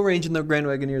get a low range in the Grand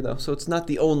Wagoneer, though. So it's not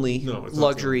the only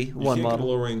luxury one model. You can't get a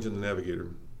low range in the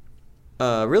Navigator.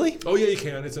 Really? Oh, yeah, you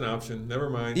can. It's an option. Never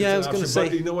mind. Yeah, I was going to say.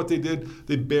 But you know what they did?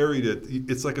 They buried it.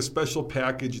 It's like a special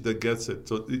package that gets it.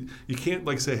 So you can't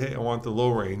like say, hey, I want the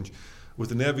low range. With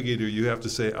the Navigator, you have to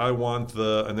say, I want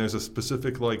and there's a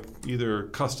specific like either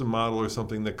custom model or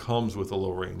something that comes with a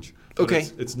low range. But okay.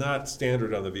 It's not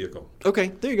standard on the vehicle. Okay,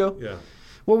 there you go. Yeah.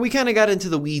 Well, we kind of got into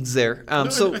the weeds there. I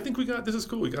think this is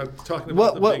cool. We got talking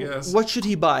about the big ass. What should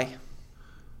he buy?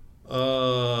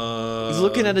 He's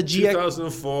looking at a GX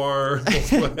 2004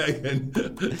 Volkswagen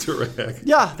Touareg.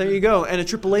 Yeah, there you go, and a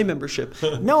AAA membership.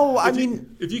 No, I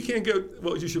mean, if you can't get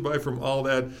what you should buy from all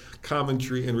that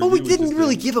commentary and review. Well, we didn't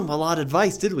really give him a lot of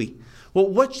advice, did we? Well,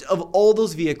 what of all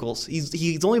those vehicles?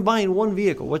 He's only buying one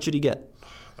vehicle. What should he get?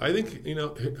 I think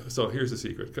So here's the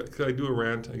secret. Could I do a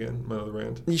rant again? My other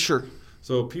rant. Sure.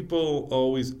 So people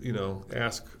always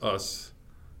ask us.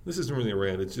 This isn't really a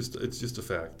rant. It's just a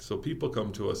fact. So people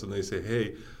come to us and they say,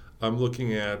 "Hey, I'm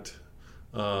looking at,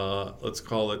 let's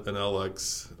call it an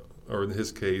LX, or in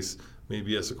his case,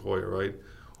 maybe a Sequoia, right?"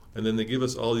 And then they give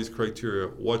us all these criteria.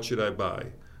 What should I buy?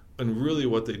 And really,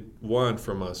 what they want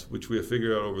from us, which we have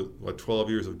figured out over 12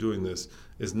 years of doing this,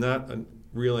 is not a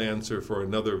real answer for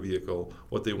another vehicle.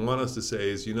 What they want us to say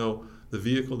is, the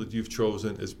vehicle that you've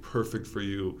chosen is perfect for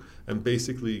you, and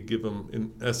basically give them, in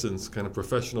essence, kind of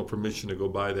professional permission to go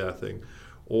buy that thing,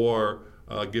 or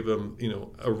give them,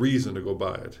 a reason to go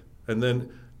buy it. And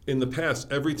then in the past,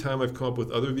 every time I've come up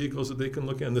with other vehicles that they can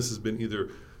look at, and this has been either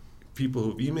people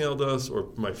who've emailed us or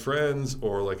my friends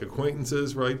or like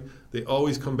acquaintances, right? They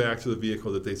always come back to the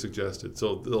vehicle that they suggested.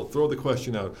 So they'll throw the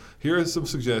question out. Here are some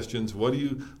suggestions. What do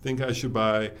you think I should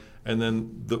buy? And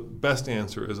then the best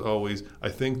answer is always, I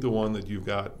think the one that you've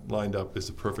got lined up is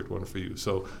the perfect one for you.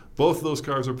 So both of those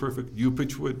cars are perfect. You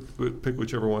pick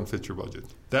whichever one fits your budget.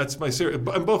 That's my serious,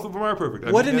 and both of them are perfect.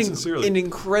 An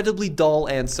incredibly dull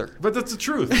answer. But that's the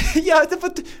truth. Yeah,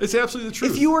 but it's absolutely the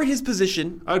truth. If you were in his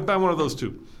position, I'd buy one of those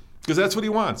two. Because that's what he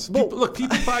wants. People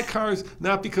buy cars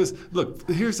not because,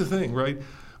 here's the thing, right?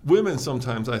 Women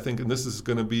sometimes, I think, and this is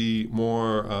going to be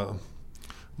more,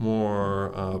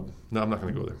 no, I'm not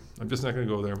going to go there. I'm just not going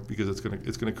to go there because it's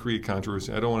going to create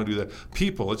controversy. I don't want to do that.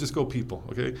 People, let's just go people,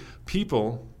 okay?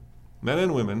 People, men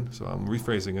and women, so I'm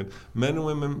rephrasing it, men and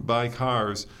women buy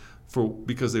cars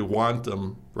because they want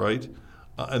them, right?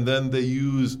 And then they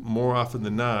use, more often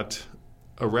than not,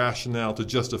 a rationale to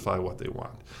justify what they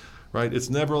want. Right? It's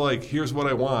never like, here's what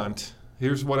I want,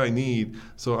 here's what I need,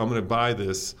 so I'm going to buy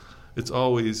this. It's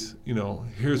always,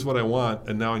 here's what I want,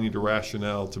 and now I need a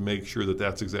rationale to make sure that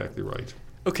that's exactly right.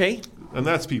 Okay. And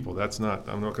that's people. That's not,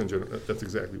 I'm not going to, that's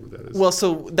exactly what that is. Well,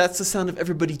 so that's the sound of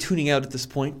everybody tuning out at this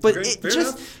point. But okay,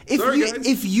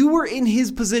 if you were in his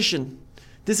position,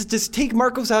 just take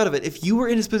Marcos out of it. If you were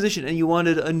in his position and you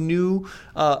wanted a new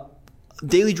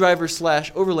Daily Driver /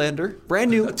 Overlander, brand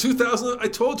new. 2000. I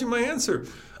told you my answer.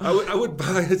 I would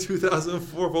buy a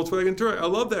 2004 Volkswagen Touareg. I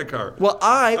love that car. Well,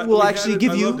 I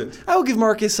will give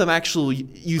Marcus some actual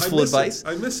useful advice.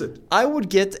 I miss it. I would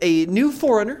get a new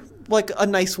 4Runner, like a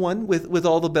nice one with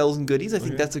all the bells and goodies. I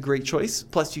think that's a great choice.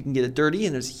 Plus, you can get it dirty,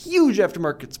 and there's huge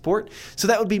aftermarket support. So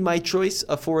that would be my choice,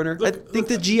 a 4Runner. I think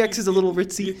the GX is a little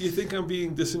ritzy. You think I'm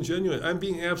being disingenuous? I'm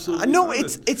being absolutely no.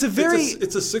 honest. It's a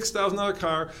 $6,000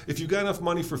 car. If you got enough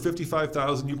money for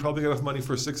 $55,000, you probably got enough money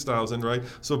for $6,000, right?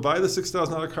 So buy the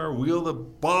 $6,000 car, wheel the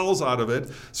balls out of it,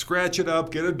 scratch it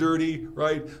up, get it dirty,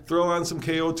 right? Throw on some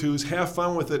KO2s, have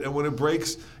fun with it, and when it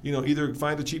breaks, either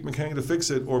find a cheap mechanic to fix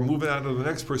it or move it out to the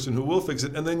next person who who will fix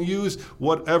it, and then use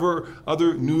whatever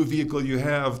other new vehicle you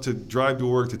have to drive to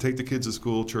work, to take the kids to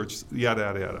school, church, yada,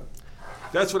 yada, yada.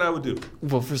 That's what I would do.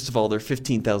 Well, first of all, they're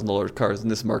 $15,000 cars in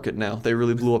this market now. They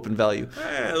really blew up in value.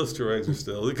 Those Touaregs are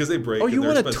still, because they break. Oh, you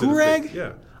want a Touareg?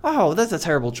 Yeah. Oh, that's a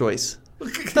terrible choice.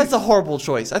 That's a horrible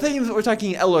choice. I think you were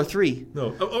talking LR3. No,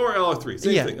 or LR3.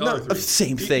 Same thing. LR3.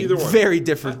 Same thing. Either one. Very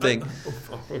different thing.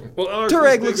 Well,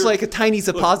 Touareg looks like a tiny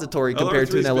suppository compared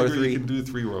to an LR3. Bigger, you can do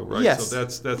 3-row, right? Yes. So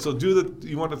that's so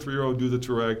you want a 3-row, do the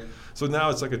Touareg. So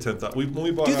now it's like a 10,000. When we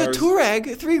bought do the ours, Touareg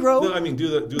 3-row? No, I mean do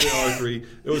the LR3.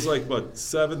 It was like what,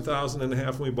 7,000 and a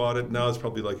half when we bought it. Now it's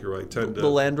probably like, you're right, 10 to the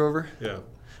Land Rover. Yeah.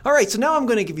 All right, so now I'm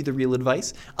going to give you the real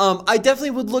advice. I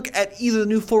definitely would look at either the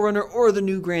new 4Runner or the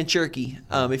new Grand Cherokee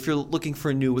if you're looking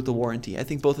for a new with a warranty. I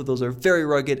think both of those are very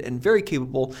rugged and very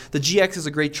capable. The GX is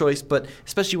a great choice, but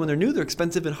especially when they're new, they're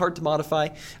expensive and hard to modify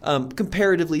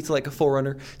comparatively to like a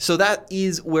 4Runner. So that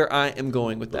is where I am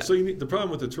going with that. So the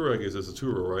problem with the Touareg is it's a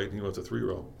 2-row, right? And you want the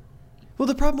 3-row. Well,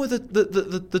 the problem with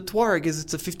the Touareg is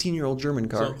it's a 15-year-old German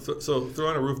car. So throw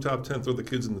on a rooftop tent, throw the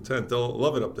kids in the tent. They'll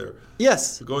love it up there.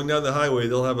 Yes. So going down the highway,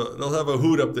 they'll have a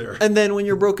hoot up there. And then when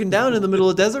you're broken down in the middle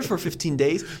of the desert for 15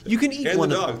 days, you can eat throw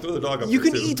the dog up you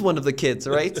there can too. eat one of the kids,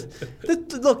 right?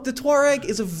 Look, the Touareg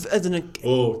is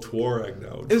Touareg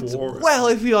now. Touareg. Well,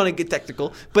 if you want to get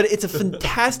technical, but it's a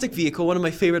fantastic vehicle, one of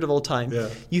my favorite of all time. Yeah.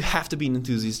 You have to be an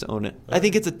enthusiast to own it. I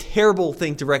think it's a terrible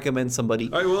thing to recommend somebody.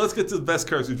 All right, well, let's get to the best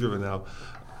cars we've driven now.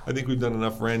 I think we've done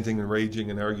enough ranting and raging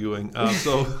and arguing.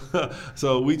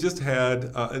 So we just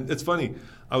had, and it's funny,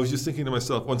 I was just thinking to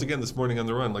myself, once again this morning on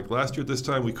the run, like last year at this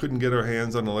time, we couldn't get our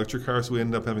hands on electric cars, so we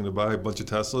ended up having to buy a bunch of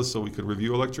Teslas so we could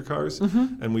review electric cars,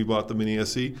 and we bought the Mini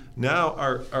SE. Now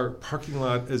our parking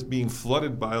lot is being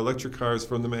flooded by electric cars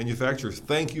from the manufacturers.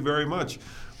 Thank you very much.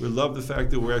 We love the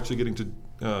fact that we're actually getting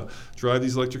to drive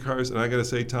these electric cars, and I got to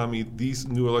say, Tommy, these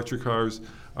new electric cars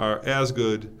are as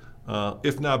good,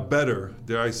 if not better,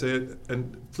 dare I say it.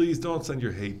 And please don't send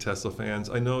your hate, Tesla fans.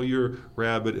 I know you're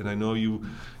rabid, and I know you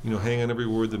hang on every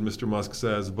word that Mr. Musk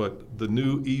says, but the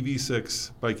new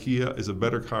EV6 by Kia is a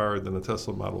better car than a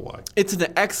Tesla Model Y. It's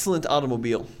an excellent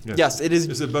automobile. Yes, it is.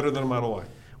 Is it better than a Model Y?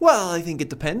 Well, I think it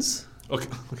depends.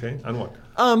 Okay. On what?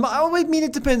 I mean,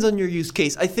 it depends on your use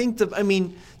case. I think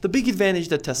the big advantage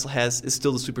that Tesla has is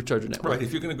still the supercharger network. Right.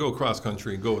 If you're going to go cross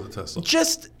country, go with a Tesla.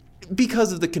 Just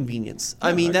because of the convenience.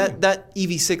 I mean, that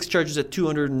EV6 charges at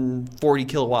 240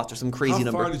 kilowatts or some crazy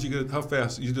number. How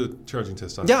fast? You did a charging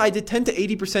test on it? Yeah, I did 10 to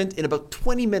 80% in about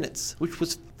 20 minutes, which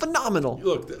was phenomenal.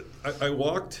 Look, I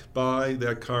walked by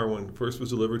that car when it first was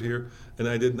delivered here, and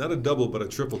I did not a double but a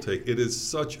triple take. It is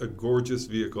such a gorgeous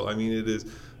vehicle. I mean, it is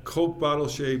Coke bottle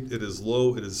shaped, it is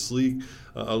low, it is sleek.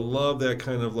 I love that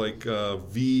kind of like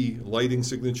V lighting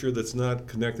signature that's not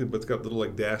connected but it's got little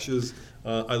like dashes.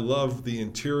 I love the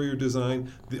interior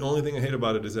design. The only thing I hate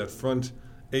about it is that front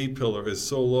A-pillar is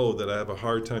so low that I have a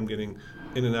hard time getting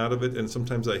in and out of it, and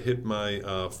sometimes I hit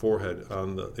my forehead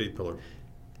on the A-pillar.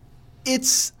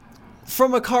 It's,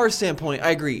 from a car standpoint,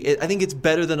 I agree. I think it's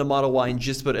better than a Model Y in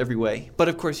just about every way. But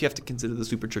of course, you have to consider the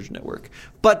supercharger network.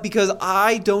 But because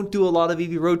I don't do a lot of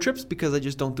EV road trips, because I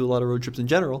just don't do a lot of road trips in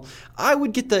general, I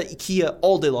would get the Kia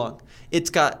all day long. It's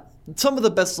got some of the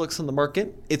best looks on the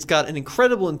market. It's got an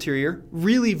incredible interior,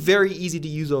 really very easy to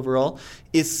use overall.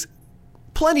 It's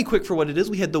plenty quick for what it is.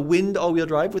 We had the Wind all-wheel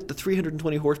drive with the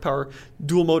 320 horsepower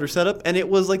dual motor setup, and it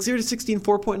was like 0 to 60 in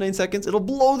 4.9 seconds. It'll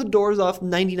blow the doors off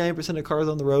 99% of cars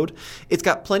on the road. It's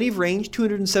got plenty of range,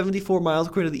 274 miles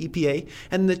according to the EPA,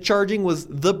 and the charging was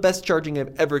the best charging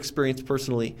I've ever experienced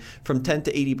personally, from 10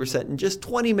 to 80%. In just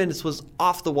 20 minutes was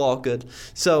off the wall good.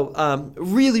 So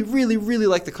really, really, really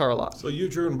like the car a lot. So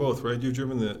you've driven both, right? You've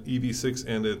driven the EV6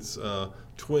 and its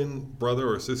twin brother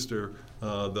or sister,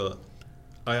 the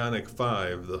Ioniq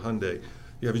 5, the Hyundai.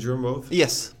 Have you driven both?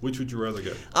 Yes. Which would you rather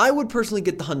get? I would personally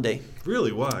get the Hyundai.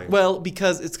 Really? Why? Well,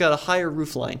 because it's got a higher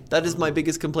roof line. That is my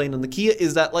biggest complaint on the Kia,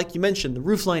 is that, like you mentioned, the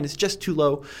roof line is just too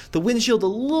low. The windshield a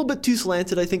little bit too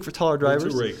slanted, I think, for taller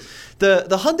drivers. Too raked. The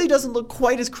Hyundai doesn't look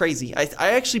quite as crazy.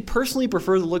 I actually personally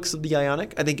prefer the looks of the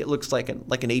Ioniq. I think it looks like an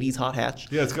 80s hot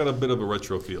hatch. Yeah, it's got a bit of a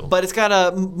retro feel. But it's got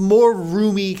a more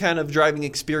roomy kind of driving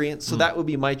experience, so that would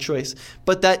be my choice.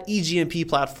 But that eGMP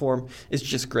platform is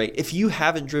just great. If you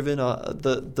haven't driven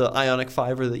the Ioniq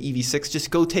 5 or the EV6,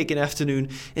 just go take an afternoon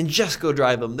and just go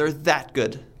drive them. They're that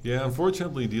good. Yeah,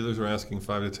 unfortunately, dealers are asking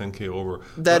 5 to 10K over.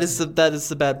 That is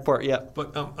the bad part, yeah.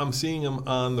 But I'm seeing them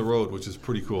on the road, which is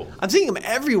pretty cool. I'm seeing them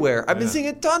everywhere. I've been seeing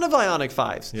a ton of Ioniq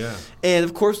 5s. Yeah. And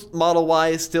of course, Model Y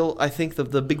is still, I think,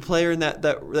 the big player in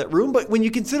that room. But when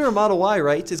you consider a Model Y,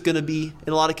 right, is going to be,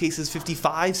 in a lot of cases,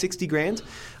 55, 60 grand.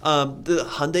 The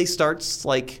Hyundai starts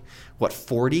like, what,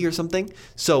 40 or something?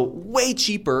 So way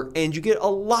cheaper, and you get a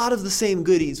lot of the same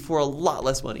goodies for a lot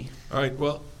less money. All right,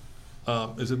 well,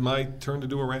 is it my turn to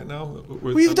do a rant now?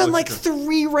 We've done like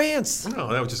 3 rants. No,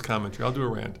 that was just commentary. I'll do a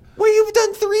rant. Well, you've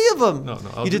done 3 of them.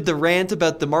 No. You did the rant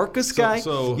about the Marcus guy.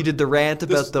 You did the rant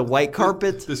about the white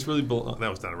carpet. This really that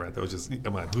was not a rant. That was just,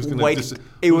 come on. Who's going to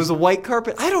It was a white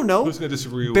carpet? I don't know. Who's going to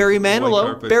disagree with Barry the white Manilow.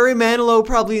 carpet? Barry Manilow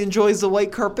probably enjoys the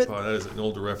white carpet. Oh, that is an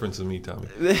older reference than me, Tommy.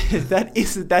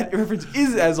 that reference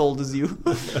is as old as you.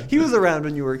 He was around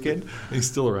when you were a kid. He's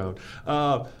still around.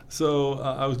 So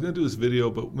I was going to do this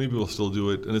video, but maybe we'll still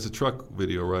do it. And it's a truck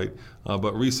video, right?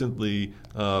 But recently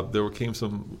there came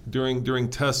some during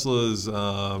Tesla's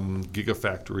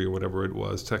Gigafactory or whatever it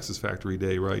was, Texas Factory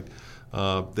Day, right?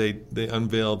 They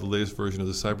unveiled the latest version of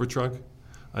the Cybertruck,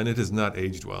 and it has not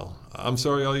aged well. I'm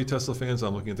sorry, all you Tesla fans.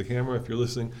 I'm looking at the camera. If you're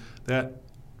listening, that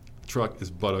truck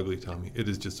is butt ugly, Tommy. It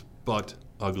is just butt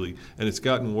ugly, and it's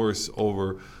gotten worse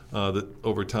over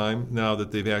time. Now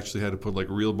that they've actually had to put like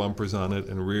real bumpers on it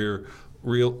and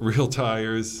real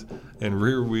tires and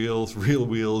real wheels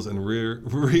and rear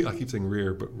I keep saying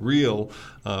rear, but real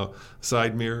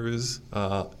side mirrors.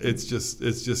 It's just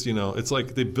it's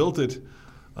like they built it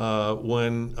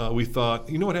when we thought,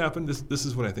 you know what happened? This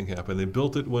is what I think happened. They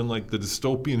built it when like the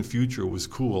dystopian future was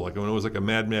cool, like when it was like a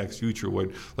Mad Max future,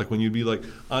 when you'd be like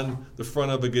on the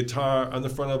front of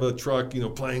a truck,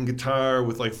 playing guitar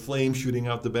with like flames shooting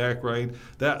out the back, right?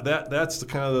 That's the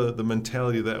kind of the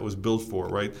mentality that was built for,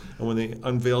 right? And when they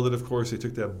unveiled it, of course, they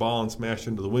took that ball and smashed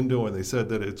into the window, and they said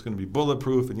that it's going to be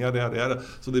bulletproof and yada yada yada.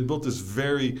 So they built this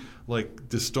very like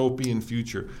dystopian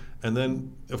future. And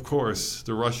then, of course,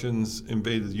 the Russians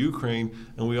invaded Ukraine,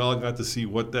 and we all got to see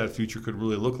what that future could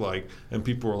really look like. And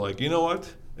people were like, you know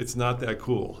what? It's not that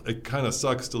cool. It kind of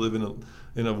sucks to live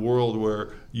in a world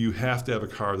where you have to have a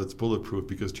car that's bulletproof,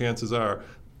 because chances are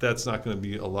that's not going to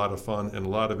be a lot of fun, and a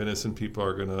lot of innocent people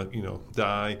are going to,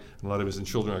 die, and a lot of innocent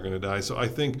children are going to die. So I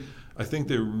think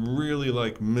they really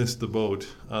like missed the boat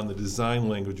on the design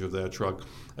language of that truck,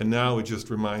 and now it just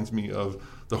reminds me of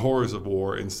the horrors of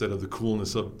war instead of the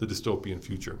coolness of the dystopian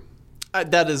future.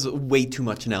 That is way too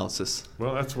much analysis.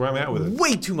 Well, that's where I'm at with it.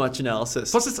 Way too much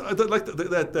analysis. Plus, it's like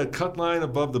that cut line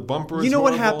above the bumper. You know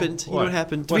what happened? You know what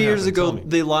happened? 3 years ago, Tell me.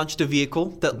 they launched a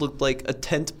vehicle that looked like a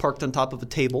tent parked on top of a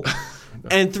table.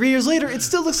 And 3 years later, it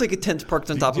still looks like a tent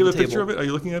parked on top of a table. Do you have a picture of it? Are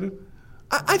you looking at it?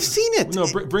 I've seen it. No,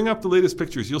 bring up the latest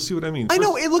pictures. You'll see what I mean. I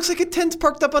know. It looks like a tent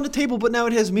parked up on a table, but now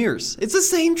it has mirrors. It's the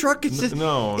same truck. It's just,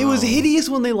 it was hideous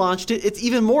when they launched it. It's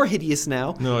even more hideous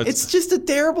now. No, it's just a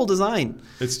terrible design.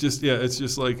 It's just, it's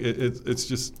just like, it's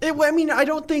just... I mean, I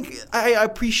don't think... I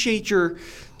appreciate your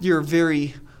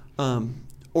very...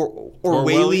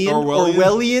 Orwellian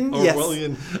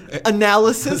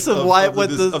analysis of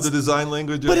the design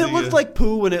language. But it looked like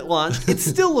poo when it launched. It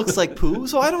still looks like poo.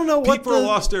 So I don't know what people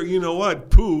lost their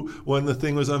poo when the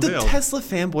thing was unveiled. The Tesla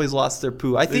fanboys lost their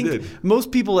poo. I think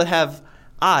most people that have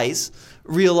eyes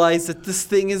realize that this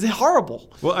thing is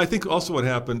horrible. Well, I think also what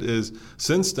happened is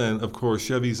since then, of course,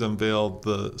 Chevy's unveiled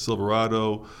the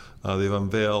Silverado. They've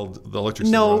unveiled the electric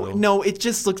Silverado. No, it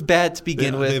just looks bad to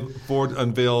begin with. Ford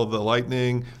unveiled the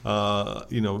Lightning.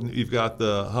 You've got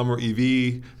the Hummer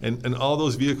EV, and all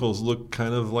those vehicles look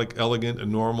kind of like elegant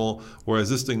and normal, whereas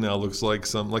this thing now looks like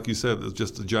like you said, it's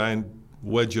just a giant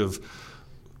wedge of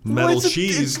metal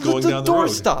cheese going down the road.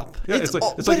 It's a doorstop. Yeah, it's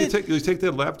like you take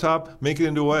that laptop, make it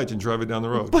into a wedge, and drive it down the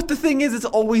road. But the thing is, it's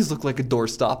always looked like a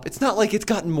doorstop. It's not like it's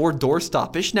gotten more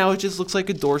doorstop-ish. Now it just looks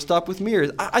like a doorstop with mirrors.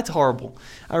 It's horrible.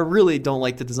 I really don't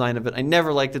like the design of it. I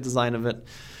never liked the design of it.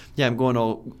 Yeah, I'm going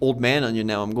old man on you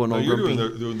now. I'm going all grumpy.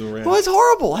 You're doing the rant. Well, it's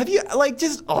horrible. Have you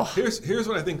Here's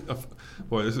what I think.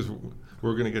 Boy, this is.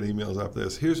 We're going to get emails after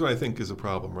this. Here's what I think is a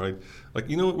problem, right? Like,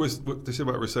 you know what they say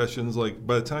about recessions? Like,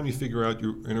 by the time you figure out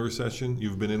you're in a recession,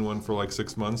 you've been in one for like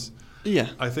 6 months. Yeah.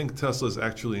 I think Tesla's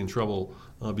actually in trouble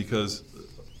because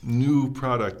new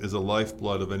product is a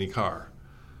lifeblood of any car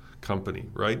company,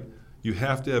 right? You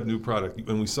have to have new product.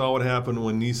 And we saw what happened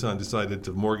when Nissan decided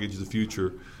to mortgage the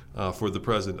future for the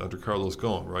present under Carlos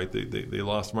Ghosn, right? They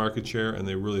lost market share and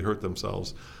they really hurt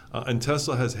themselves. And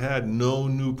Tesla has had no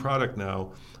new product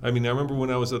now. I mean, I remember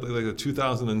when I was at like the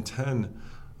 2010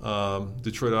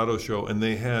 Detroit Auto Show, and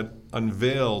they had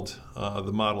unveiled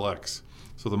the Model X.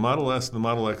 So the Model S and the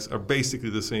Model X are basically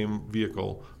the same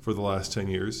vehicle for the last 10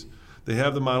 years. They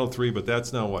have the Model 3, but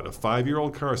that's now what, a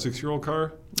 5-year-old car, a 6-year-old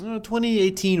car?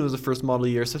 2018 was the first model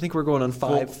year, so I think we're going on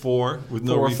 5. Four with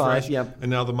no 4 or refresh. 5, yeah.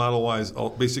 And now the Model Y is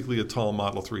basically a tall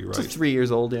Model 3, right? It's 3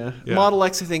 years old, yeah. Model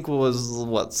X, I think,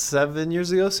 was, 7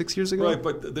 years ago, 6 years ago? Right,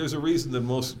 but there's a reason that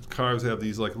most cars have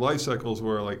these like life cycles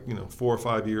where 4 or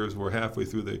 5 years, we're halfway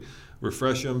through, they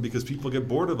refresh them because people get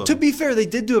bored of them. To be fair, they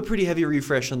did do a pretty heavy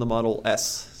refresh on the Model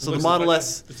S. So the Model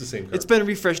S, it's the same car. It's been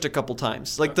refreshed a couple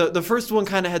times. Like the first one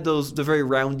kind of had the very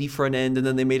roundy front end, and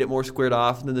then they made it more squared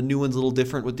off, and then the new one's a little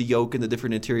different with the yoke and the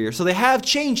different interior. So they have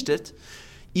changed it.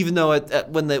 Even though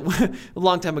when a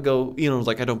long time ago, Elon was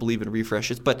like, I don't believe in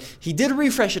refreshes, but he did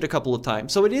refresh it a couple of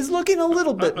times, so it is looking a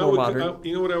little bit more modern.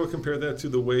 You know what I would compare that to?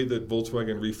 The way that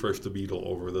Volkswagen refreshed the Beetle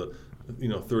over the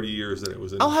 30 years that it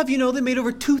was in. I'll have you know, they made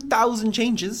over 2,000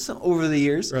 changes over the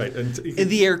years. Right, in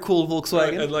the air-cooled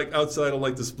Volkswagen. Right, and like outside of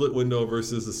like the split window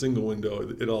versus the single window,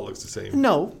 it all looks the same.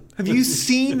 No. Have you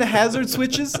seen the hazard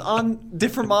switches on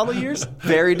different model years?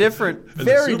 Very different. And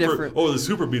Very different. Oh, the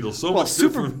Super Beetle, much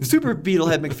different. Super Beetle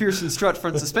had McPherson strut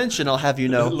front suspension, I'll have you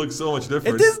know. It looks so much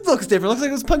different. It looks different. It looks like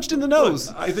it was punched in the nose.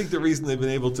 Look, I think the reason they've been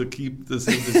able to keep the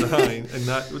same design and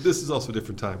not... This is also a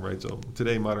different time, right? So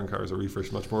today modern cars are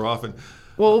refreshed much more often.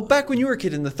 Well, back when you were a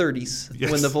kid in the 30s,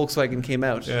 Yes. when the Volkswagen came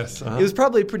out, Yes, it was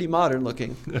probably pretty modern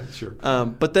looking. Yeah, sure.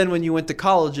 But then when you went to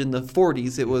college in the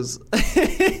 40s, it was...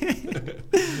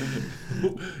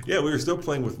 Yeah, we were still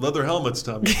playing with leather helmets,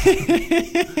 Tom.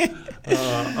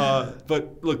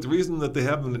 But look, the reason that they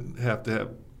have to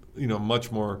have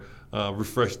much more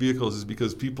refreshed vehicles is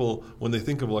because people, when they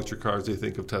think of electric cars, they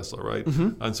think of Tesla, right?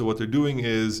 Mm-hmm. And so what they're doing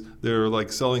is they're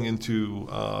like selling into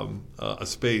a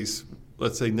space.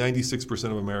 Let's say 96%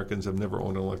 of Americans have never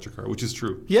owned an electric car, which is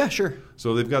true. Yeah, sure.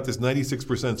 So they've got this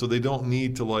 96%, so they don't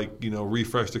need to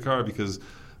refresh the car because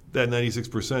that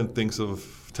 96% thinks of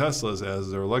Teslas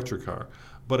as their electric car.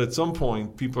 But at some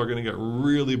point, people are going to get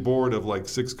really bored of like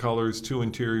 6 colors, 2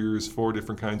 interiors, 4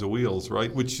 different kinds of wheels,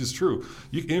 right? Which is true.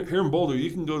 Here in Boulder,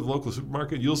 you can go to the local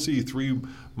supermarket, you'll see 3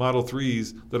 Model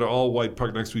 3s that are all white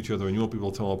parked next to each other, and you won't be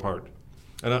able to tell them apart.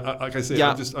 And like I say,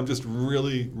 yeah. I'm just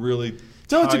really, really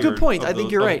No, it's a good point. I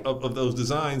think you're right. Of those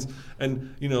designs.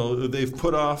 And, they've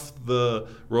put off the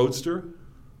Roadster,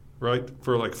 right,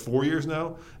 for like 4 years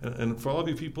now. And for all of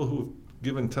you people who've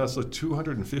given Tesla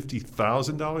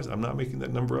 $250,000, I'm not making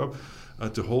that number up,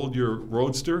 to hold your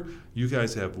Roadster, you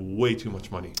guys have way too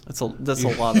much money. That's a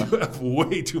lot. You have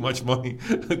way too much money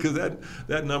because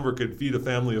that number could feed a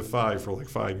family of 5 for like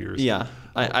 5 years. Yeah,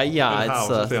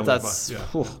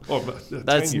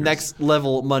 that's next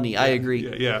level money. I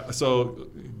agree. Yeah. So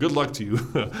good luck to you.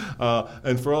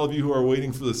 And for all of you who are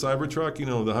waiting for the Cybertruck, the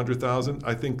 100,000,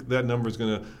 I think that number is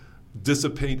going to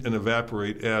dissipate and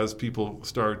evaporate as people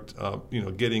start,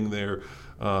 getting their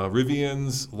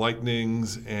Rivians,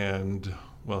 Lightnings, and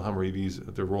Hummer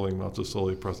EVs. They're rolling them out so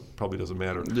slowly, probably doesn't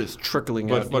matter. Just trickling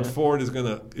out. But Ford is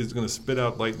gonna spit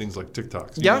out Lightnings like Tic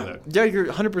Tacs. Yeah, you're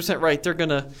 100% right. They're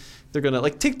gonna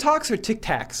like Tic Tacs or Tic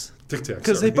Tacs. Tic Tacs.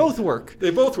 Because they both work.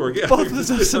 They both work. Yeah. Both of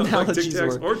those analogies like Tic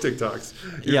Tacs work. or Tic Tacs.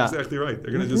 You're exactly right.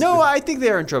 They're gonna just. No, I think they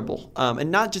are in trouble,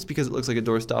 and not just because it looks like a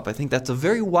doorstop. I think that's a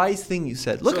very wise thing you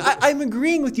said. Look, I'm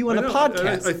agreeing with you on a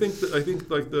podcast. I think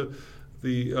like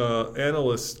the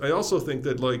analysts. I also think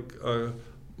that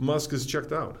Musk is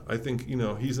checked out. I think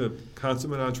he's a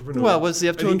consummate entrepreneur. Well, what's he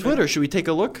up to on Twitter? Should we take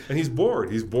a look? And he's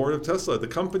bored. He's bored of Tesla. The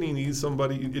company needs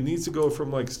somebody. It needs to go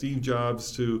from like Steve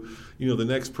Jobs to the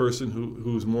next person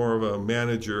who's more of a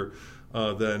manager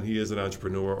than he is an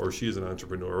entrepreneur, or she is an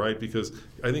entrepreneur, right? Because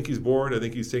I think he's bored. I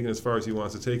think he's taken as far as he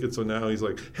wants to take it. So now he's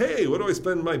like, hey, what do I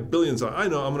spend my billions on? I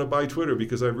know I'm going to buy Twitter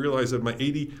because I realized that my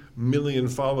 80 million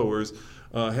followers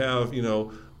have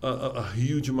a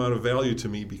huge amount of value to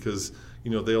me because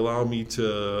they allow me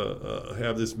to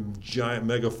have this giant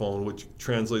megaphone which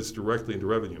translates directly into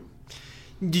revenue.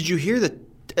 Did you hear that?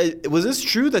 Was this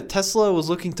true that Tesla was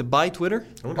looking to buy Twitter?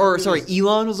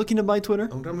 Elon was looking to buy Twitter?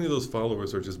 I wonder how many of those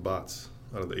followers are just bots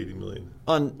out of the 80 million.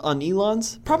 On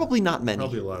Elon's? Probably not many.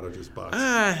 Probably a lot are just bots.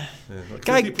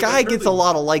 Guy gets a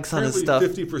lot of likes on his stuff.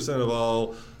 50% of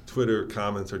all Twitter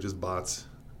comments are just bots.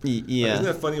 Yeah. Isn't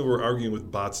that funny? We're arguing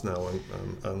with bots now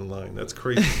online. That's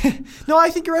crazy. No,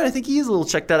 I think you're right. I think he is a little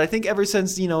checked out. I think ever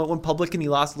since, it went public and he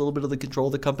lost a little bit of the control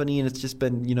of the company and it's just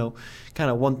been,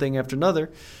 kind of one thing after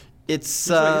another. He's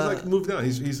like moved on.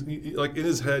 He's like in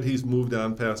his head, he's moved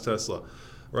on past Tesla.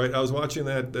 Right? I was watching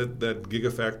that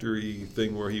Gigafactory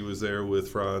thing where he was there with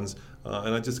Franz,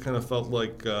 and I just kind of felt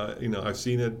like, I've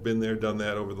seen it, been there, done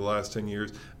that over the last 10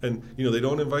 years. And, they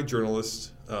don't invite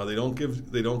journalists. They don't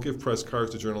give press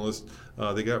cards to journalists.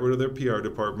 They got rid of their PR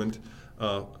department.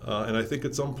 And I think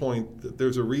at some point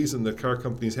there's a reason that car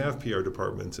companies have PR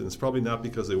departments, and it's probably not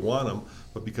because they want them,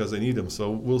 but because they need them.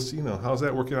 So we'll see. How's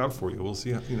that working out for you? We'll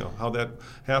see. How that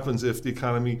happens if the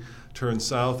economy turns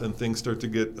south and things start to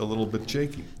get a little bit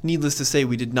shaky. Needless to say,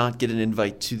 we did not get an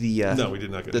invite to the no, we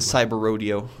did not get the Cyber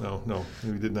Rodeo. No,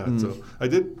 we did not. So I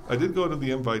did go to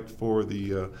the invite for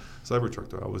the Cybertruck,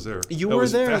 though. I was there. You that were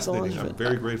was there. Fascinating. I'm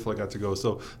very grateful I got to go.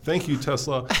 So thank you,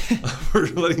 Tesla, for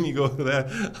letting me go to that.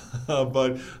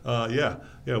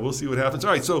 Yeah, we'll see what happens.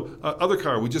 All right, so other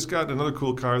car. We just got another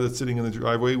cool car that's sitting in the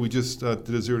driveway. We just did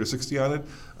a 0 to 60 on it,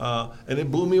 and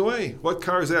it blew me away. What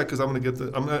car is that? Because I'm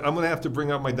gonna have to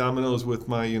bring out my dominoes with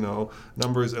my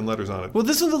numbers and letters on it. Well,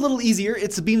 this one's a little easier.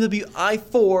 It's a BMW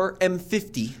i4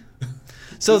 M50.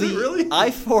 So Is the it really?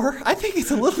 i4, I think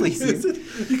it's a little easier.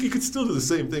 You could still do the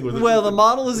same thing with it. Well, the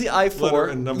model is the Letter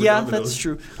i4. and number Yeah, dominoes. that's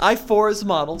true. i4 is the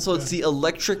model, so it's the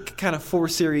electric kind of 4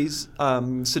 Series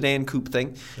sedan coupe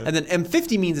thing. Yeah. And then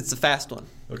M50 means it's the fast one.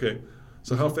 Okay,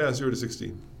 so how fast 0 to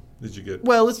 60 did you get?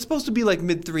 Well, it's supposed to be like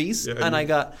mid-3s, Yeah, and I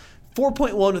got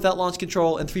 4.1 without launch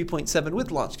control and 3.7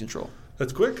 with launch control.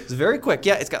 That's quick. It's very quick.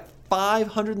 Yeah, it's got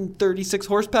 536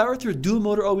 horsepower through a dual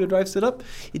motor all-wheel drive setup.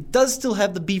 It does still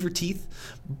have the beaver teeth,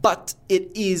 but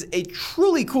it is a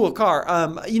truly cool car.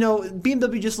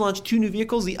 BMW just launched 2 new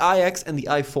vehicles, the iX and the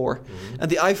i4.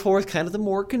 And the i4 is kind of the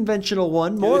more conventional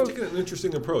one. They've taken an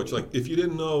interesting approach. Like, if you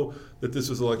didn't know that this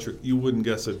was electric, you wouldn't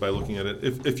guess it by looking at it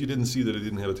if you didn't see that it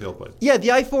didn't have a tailpipe. Yeah, the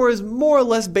i4 is more or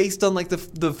less based on like the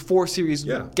 4 Series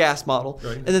Yeah. gas model.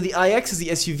 Right. And then the iX is the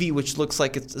SUV, which looks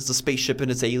like it's a spaceship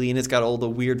and it's alien. It's got all the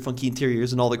weird, funky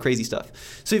interiors and all the crazy stuff.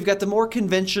 So you've got the more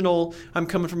conventional, I'm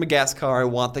coming from a gas car, I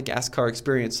want the gas car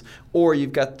experience. Or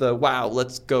you've got the, wow,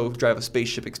 let's go drive a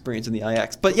spaceship experience in the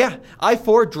iX. But yeah,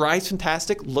 i4 drives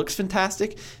fantastic, looks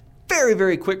fantastic. Very,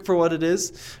 very quick for what it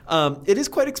is. It is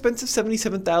quite expensive.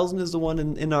 $77,000 is the one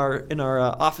in our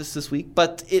office this week,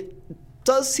 but it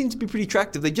does seem to be pretty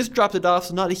attractive. They just dropped it off,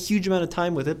 so not a huge amount of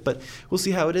time with it, but we'll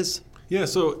see how it is. Yeah,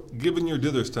 so given your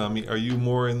dithers, Tommy, are you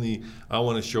more in the I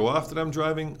want to show off that I'm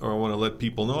driving, or I want to let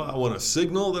people know, I want to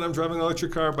signal that I'm driving an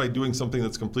electric car by doing something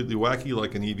that's completely wacky,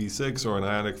 like an EV6 or an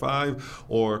Ioniq 5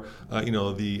 or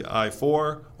the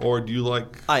i4, or do you like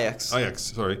iX,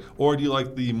 or do you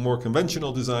like the more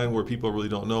conventional design where people really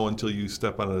don't know until you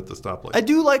step on it at the stoplight? I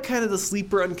do like kind of the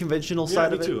sleeper unconventional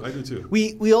side of it. I do too.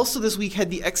 We also this week had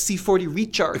the XC40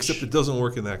 Recharge. Except it doesn't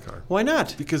work in that car. Why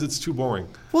not? Because it's too boring.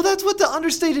 Well, that's what the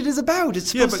understated is about.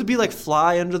 It's supposed to be like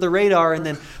fly under the radar and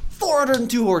then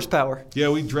 402 horsepower. Yeah,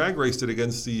 we drag raced it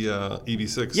against the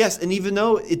EV6. Yes, and even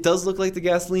though it does look like the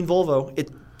gasoline Volvo, it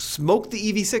smoked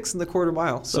the EV6 in the quarter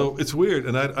mile. So it's weird,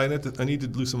 and I need to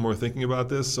do some more thinking about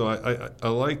this. So I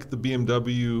like the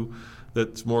BMW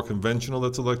that's more conventional,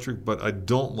 that's electric, but I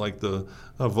don't like the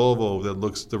Volvo that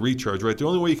looks the Recharge. Right, the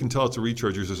only way you can tell it's a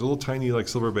Recharge is there's a little tiny like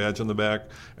silver badge on the back,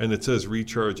 and it says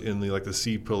Recharge in the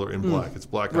C pillar in black. It's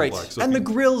black on right, black. So and the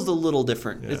grill's a little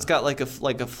different. Yeah. It's got like a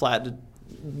flat,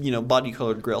 body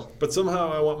colored grill. But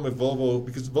somehow I want my Volvo,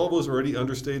 because Volvo's already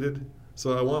understated.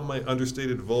 So I want my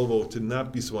understated Volvo to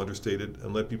not be so understated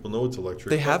and let people know it's electric.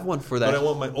 They have one for that. But I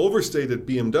want my overstated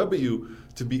BMW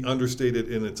to be understated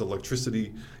in its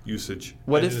electricity usage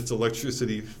and in its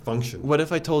electricity function. What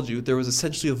if I told you there was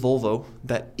essentially a Volvo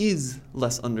that is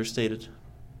less understated?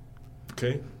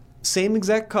 Okay. Same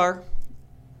exact car,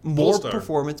 more Polestar.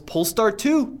 performance. Polestar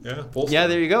 2. Yeah, Polestar. Yeah,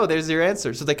 there you go. There's your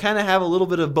answer. So they kind of have a little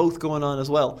bit of both going on as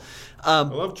well. I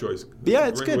love choice. Yeah,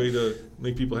 it's a great good. way to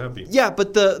make people happy. Yeah,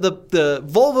 but the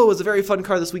Volvo was a very fun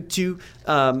car this week too.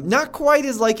 Not quite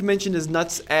as, like you mentioned, as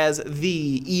nuts as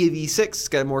the EV6. It's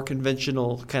got a more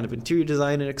conventional kind of interior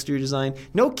design and exterior design.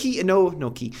 No key.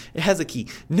 It has a key.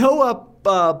 No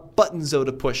buttons though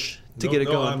to push to get it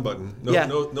going. No on button.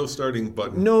 No starting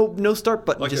button. No start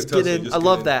button. Like just a Tesla, get in. just I get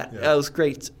love in. that. Yeah. That was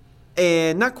great.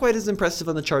 And not quite as impressive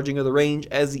on the charging or the range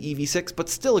as the EV6, but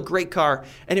still a great car.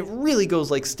 And it really goes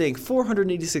like stink.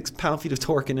 486 pound-feet of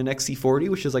torque in an XC40,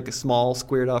 which is like a small,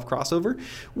 squared-off crossover,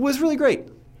 was really great.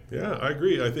 Yeah, I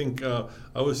agree. I think I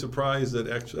was surprised that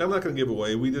actually, I'm not going to give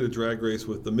away, we did a drag race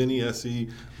with the Mini SE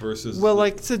versus... Well,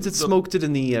 since it smoked it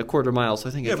in the quarter mile, so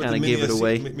I think I kind of gave it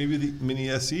away. Maybe the Mini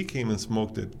SE came and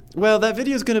smoked it. Well, that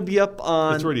video is going to be up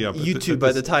on It's already up YouTube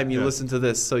by the time you listen to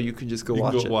this, so you can just go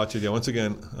watch it. You can go watch it, yeah. Once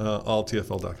again,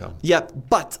 alltfl.com. Yeah,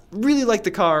 but really like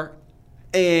the car.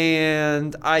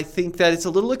 And I think that it's a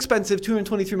little expensive,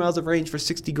 223 miles of range for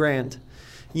 $60,000.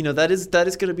 That is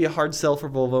going to be a hard sell for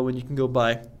Volvo when you can go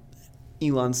buy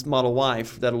Elon's Model Y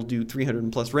that'll do 300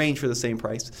 and plus range for the same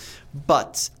price.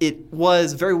 But it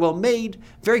was very well made,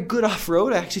 very good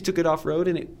off-road. I actually took it off-road,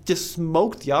 and it just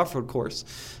smoked the off-road course.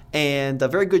 And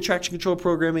very good traction control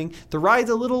programming. The ride's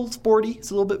a little sporty.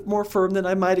 It's a little bit more firm than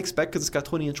I might expect because it's got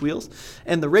 20-inch wheels.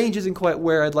 And the range isn't quite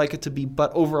where I'd like it to be,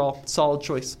 but overall, solid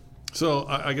choice. So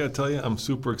I got to tell you, I'm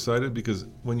super excited because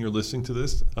when you're listening to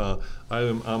this, I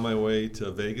am on my way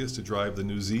to Vegas to drive the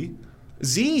new Z.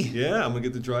 Z? Yeah, I'm going to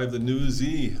get to drive the new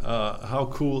Z. How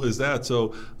cool is that?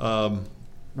 So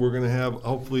we're going to have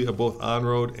hopefully a both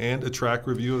on-road and a track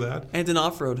review of that. And an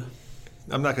off-road.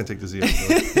 I'm not going to take the Z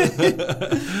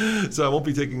off-road. So I won't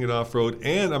be taking it off-road.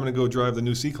 And I'm going to go drive the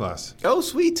new C-Class. Oh,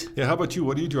 sweet. Yeah, how about you?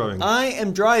 What are you driving? I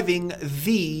am driving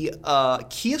the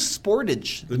Kia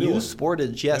Sportage. The new one.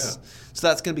 Sportage, yes. Yeah. So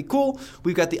that's going to be cool.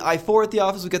 We've got the i4 at the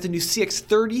office. We've got the new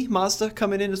CX-30 Mazda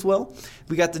coming in as well.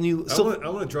 We got the new... I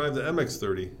want to drive the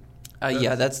MX-30.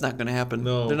 Yeah, that's not going to happen.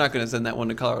 No. They're not going to send that one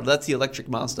to Colorado. That's the electric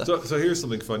Mazda. So here's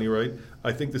something funny, right?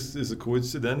 I think this is a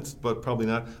coincidence, but probably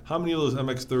not. How many of those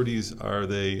MX-30s are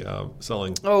they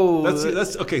selling? Oh,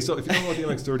 that's okay. So if you don't know what the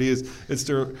MX-30 is,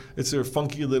 it's their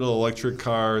funky little electric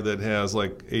car that has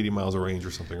like 80 miles of range or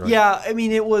something, right? Yeah, I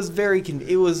mean, it was very.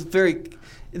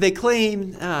 They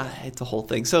claim it's a whole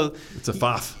thing. So it's a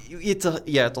FAF. It's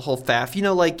a whole faff. You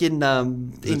know, like in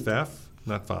is it FAF?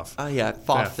 Not FAF. Yeah,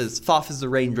 FAF is the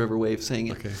Range Rover way of saying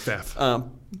it. Okay, FAF.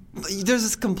 There's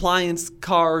this compliance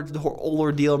car whole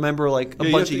ordeal. Remember, like a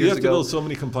bunch of years ago. You have to build so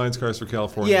many compliance cars for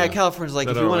California. Yeah, California's like,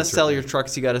 if you want to sell your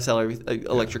trucks, you got to sell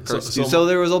electric cars too. So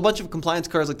there was a bunch of compliance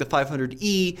cars like the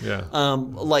 500E,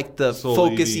 like the Soul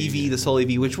Focus EV. EV, the Soul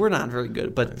EV, which were not very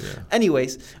good. But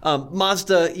anyways,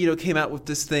 Mazda, came out with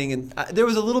this thing, and there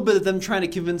was a little bit of them trying to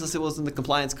convince us it wasn't the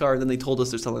compliance car, and then they told us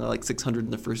they're selling like 600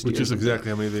 in the first year. Which is exactly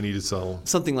how many they need to sell.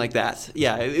 Something like that.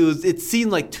 Yeah, it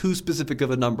seemed like too specific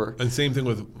of a number. And same thing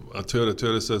with Toyota.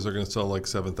 Toyota says they're going to sell like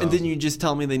 7,000. And then you just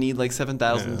tell me they need like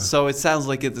 7,000. Yeah. So it sounds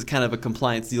like it's kind of a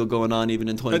compliance deal going on even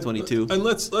in 2022. And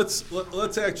let's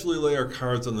actually lay our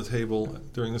cards on the table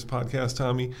during this podcast,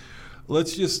 Tommy.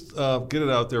 Let's just get it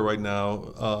out there right now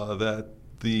that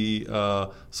the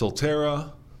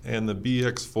Solterra and the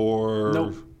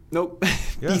BX4... Nope.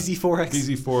 Yeah, BZ4X.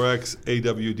 BZ4X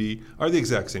AWD are the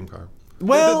exact same car.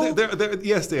 Well,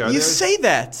 yes, they are. You say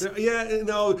that.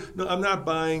 No, I'm not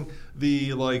buying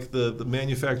the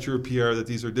manufacturer PR that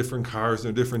these are different cars.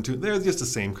 They're different too. They're just the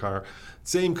same car,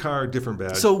 different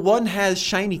badge. So one has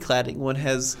shiny cladding, one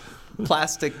has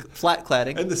plastic flat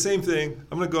cladding. And the same thing,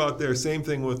 I'm going to go out there, same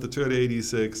thing with the Toyota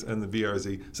 86 and the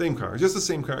VRZ. Same car, just the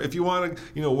same car. If you want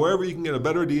to, wherever you can get a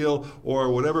better deal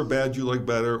or whatever badge you like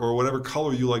better or whatever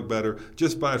color you like better,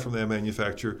 just buy it from that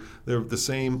manufacturer. They're the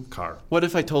same car. What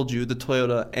if I told you the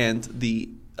Toyota and the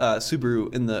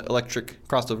Subaru in the electric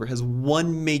crossover has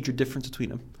one major difference between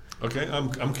them? Okay,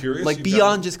 I'm curious. Like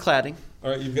beyond just cladding. All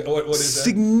right, you've got what is that?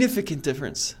 Significant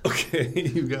difference. Okay,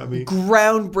 you got me.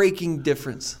 Groundbreaking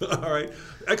difference. All right,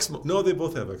 X mode. No, they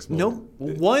both have X mode. No,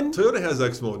 one. Toyota has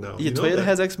X mode now. Yeah, Toyota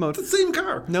has X mode. It's the same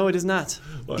car. No, it is not.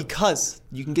 What? Because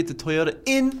you can get the Toyota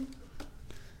in.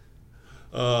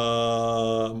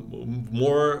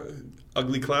 More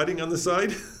ugly cladding on the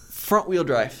side. Front wheel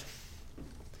drive.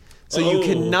 So you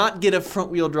cannot get a front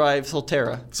wheel drive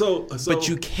Solterra. So but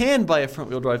you can buy a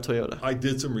front wheel drive Toyota. I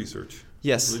did some research.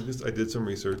 Yes. Believe this, I did some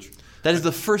research. That is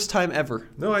the first time ever.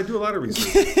 No, I do a lot of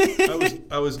research.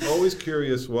 I was always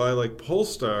curious why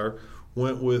Polestar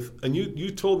went with, and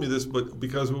you told me this, but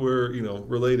because we were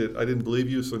related, I didn't believe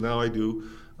you, so now I do,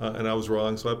 and I was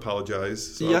wrong, so I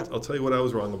apologize. So yeah. I'll tell you what I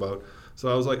was wrong about. So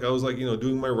I was like,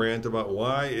 doing my rant about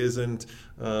why isn't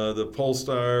the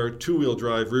Polestar two-wheel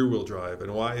drive, rear-wheel drive,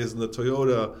 and why isn't the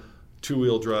Toyota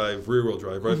two-wheel drive, rear-wheel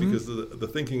drive, right? Mm-hmm. Because the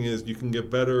thinking is you can get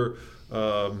better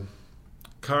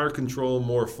car control,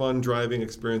 more fun driving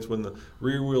experience when the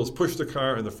rear wheels push the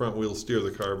car and the front wheels steer the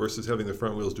car versus having the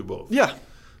front wheels do both. Yeah.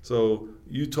 So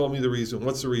you told me the reason.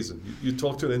 What's the reason? You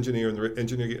talked to an engineer,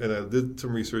 and I did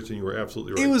some research, and you were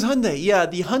absolutely right. It was Hyundai. Yeah,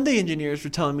 the Hyundai engineers were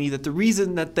telling me that the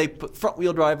reason that they put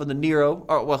front-wheel drive on the Niro,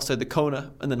 the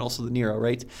Kona, and then also the Niro,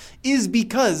 right, is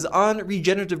because on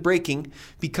regenerative braking,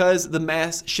 because the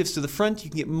mass shifts to the front, you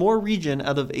can get more regen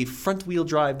out of a front-wheel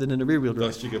drive than in a rear-wheel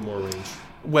drive. Thus, you get more range.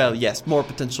 Well, yes, more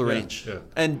potential range. Yeah.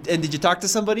 And did you talk to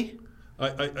somebody?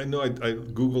 I know I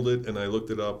Googled it and I looked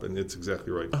it up, and it's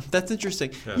exactly right. That's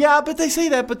interesting. Yeah, but they say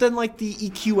that, but then like the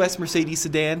EQS Mercedes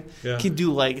sedan can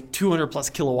do like 200 plus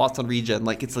kilowatts on regen.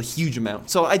 Like it's a huge amount.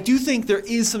 So I do think there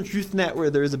is some truth in that where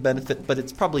there is a benefit, but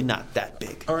it's probably not that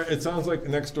big. All right, it sounds like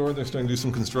next door they're starting to do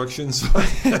some construction. So I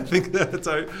think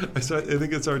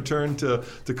it's our turn to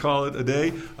call it a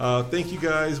day. Thank you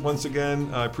guys once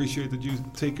again. I appreciate that you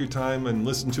take your time and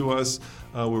listen to us.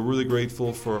 We're really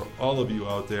grateful for all of you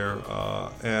out there.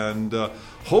 And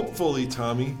hopefully,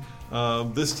 Tommy,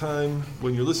 this time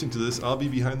when you're listening to this, I'll be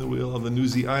behind the wheel of the new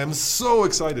Z. I am so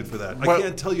excited for that. I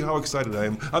can't tell you how excited I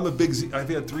am. I'm a big Z. I've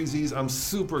had 3 Zs. I'm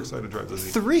super excited to drive the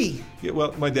Z. 3? Yeah,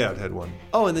 well, my dad had one.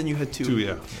 Oh, and then you had 2. 2,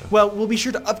 yeah. Well, we'll be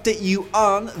sure to update you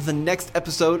on the next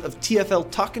episode of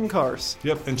TFL Talkin' Cars.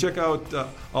 Yep, and check out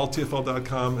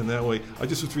alltfl.com, and that way, I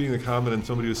just was reading the comment, and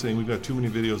somebody was saying we've got too many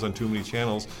videos on too many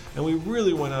channels, and we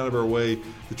really went out of our way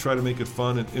to try to make it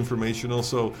fun and informational.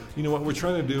 So, you know what we're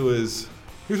trying to do is...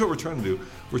 Here's what we're trying to do.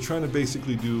 We're trying to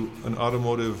basically do an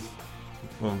automotive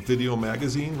video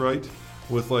magazine, right?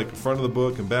 With like front of the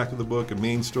book and back of the book and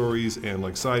main stories and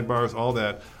like sidebars, all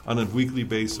that on a weekly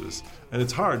basis. And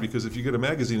it's hard because if you get a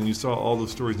magazine and you saw all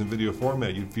those stories in video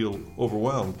format, you'd feel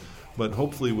overwhelmed. But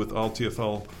hopefully with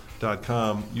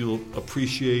alltfl.com, you'll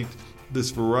appreciate this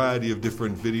variety of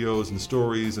different videos and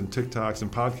stories and TikToks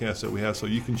and podcasts that we have, so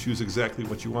you can choose exactly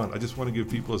what you want. I just want to give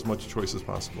people as much choice as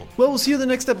possible. Well, we'll see you in the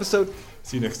next episode.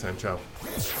 See you next time. Ciao.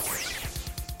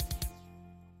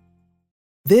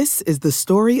 This is the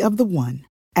story of the one.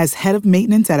 As head of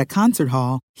maintenance at a concert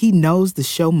hall, he knows the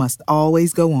show must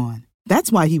always go on. That's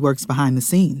why he works behind the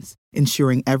scenes,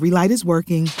 ensuring every light is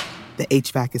working, the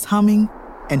HVAC is humming,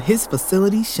 and his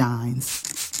facility shines.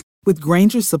 With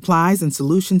Grainger's supplies and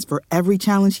solutions for every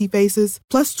challenge he faces,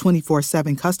 plus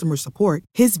 24/7 customer support,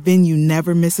 his venue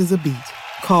never misses a beat.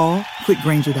 Call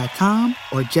quickgrainger.com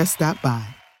or just stop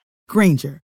by.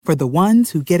 Grainger, for the ones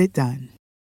who get it done.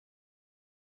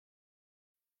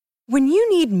 When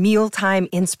you need mealtime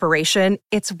inspiration,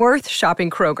 it's worth shopping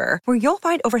Kroger, where you'll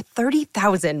find over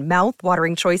 30,000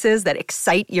 mouth-watering choices that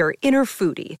excite your inner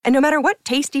foodie. And no matter what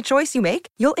tasty choice you make,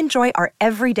 you'll enjoy our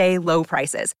everyday low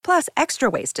prices, plus extra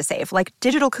ways to save, like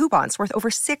digital coupons worth over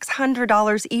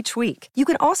 $600 each week. You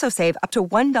can also save up to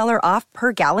 $1 off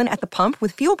per gallon at the pump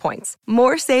with fuel points.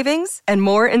 More savings and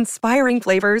more inspiring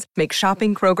flavors make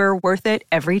shopping Kroger worth it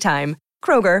every time.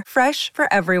 Kroger, fresh for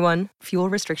everyone. Fuel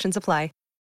restrictions apply.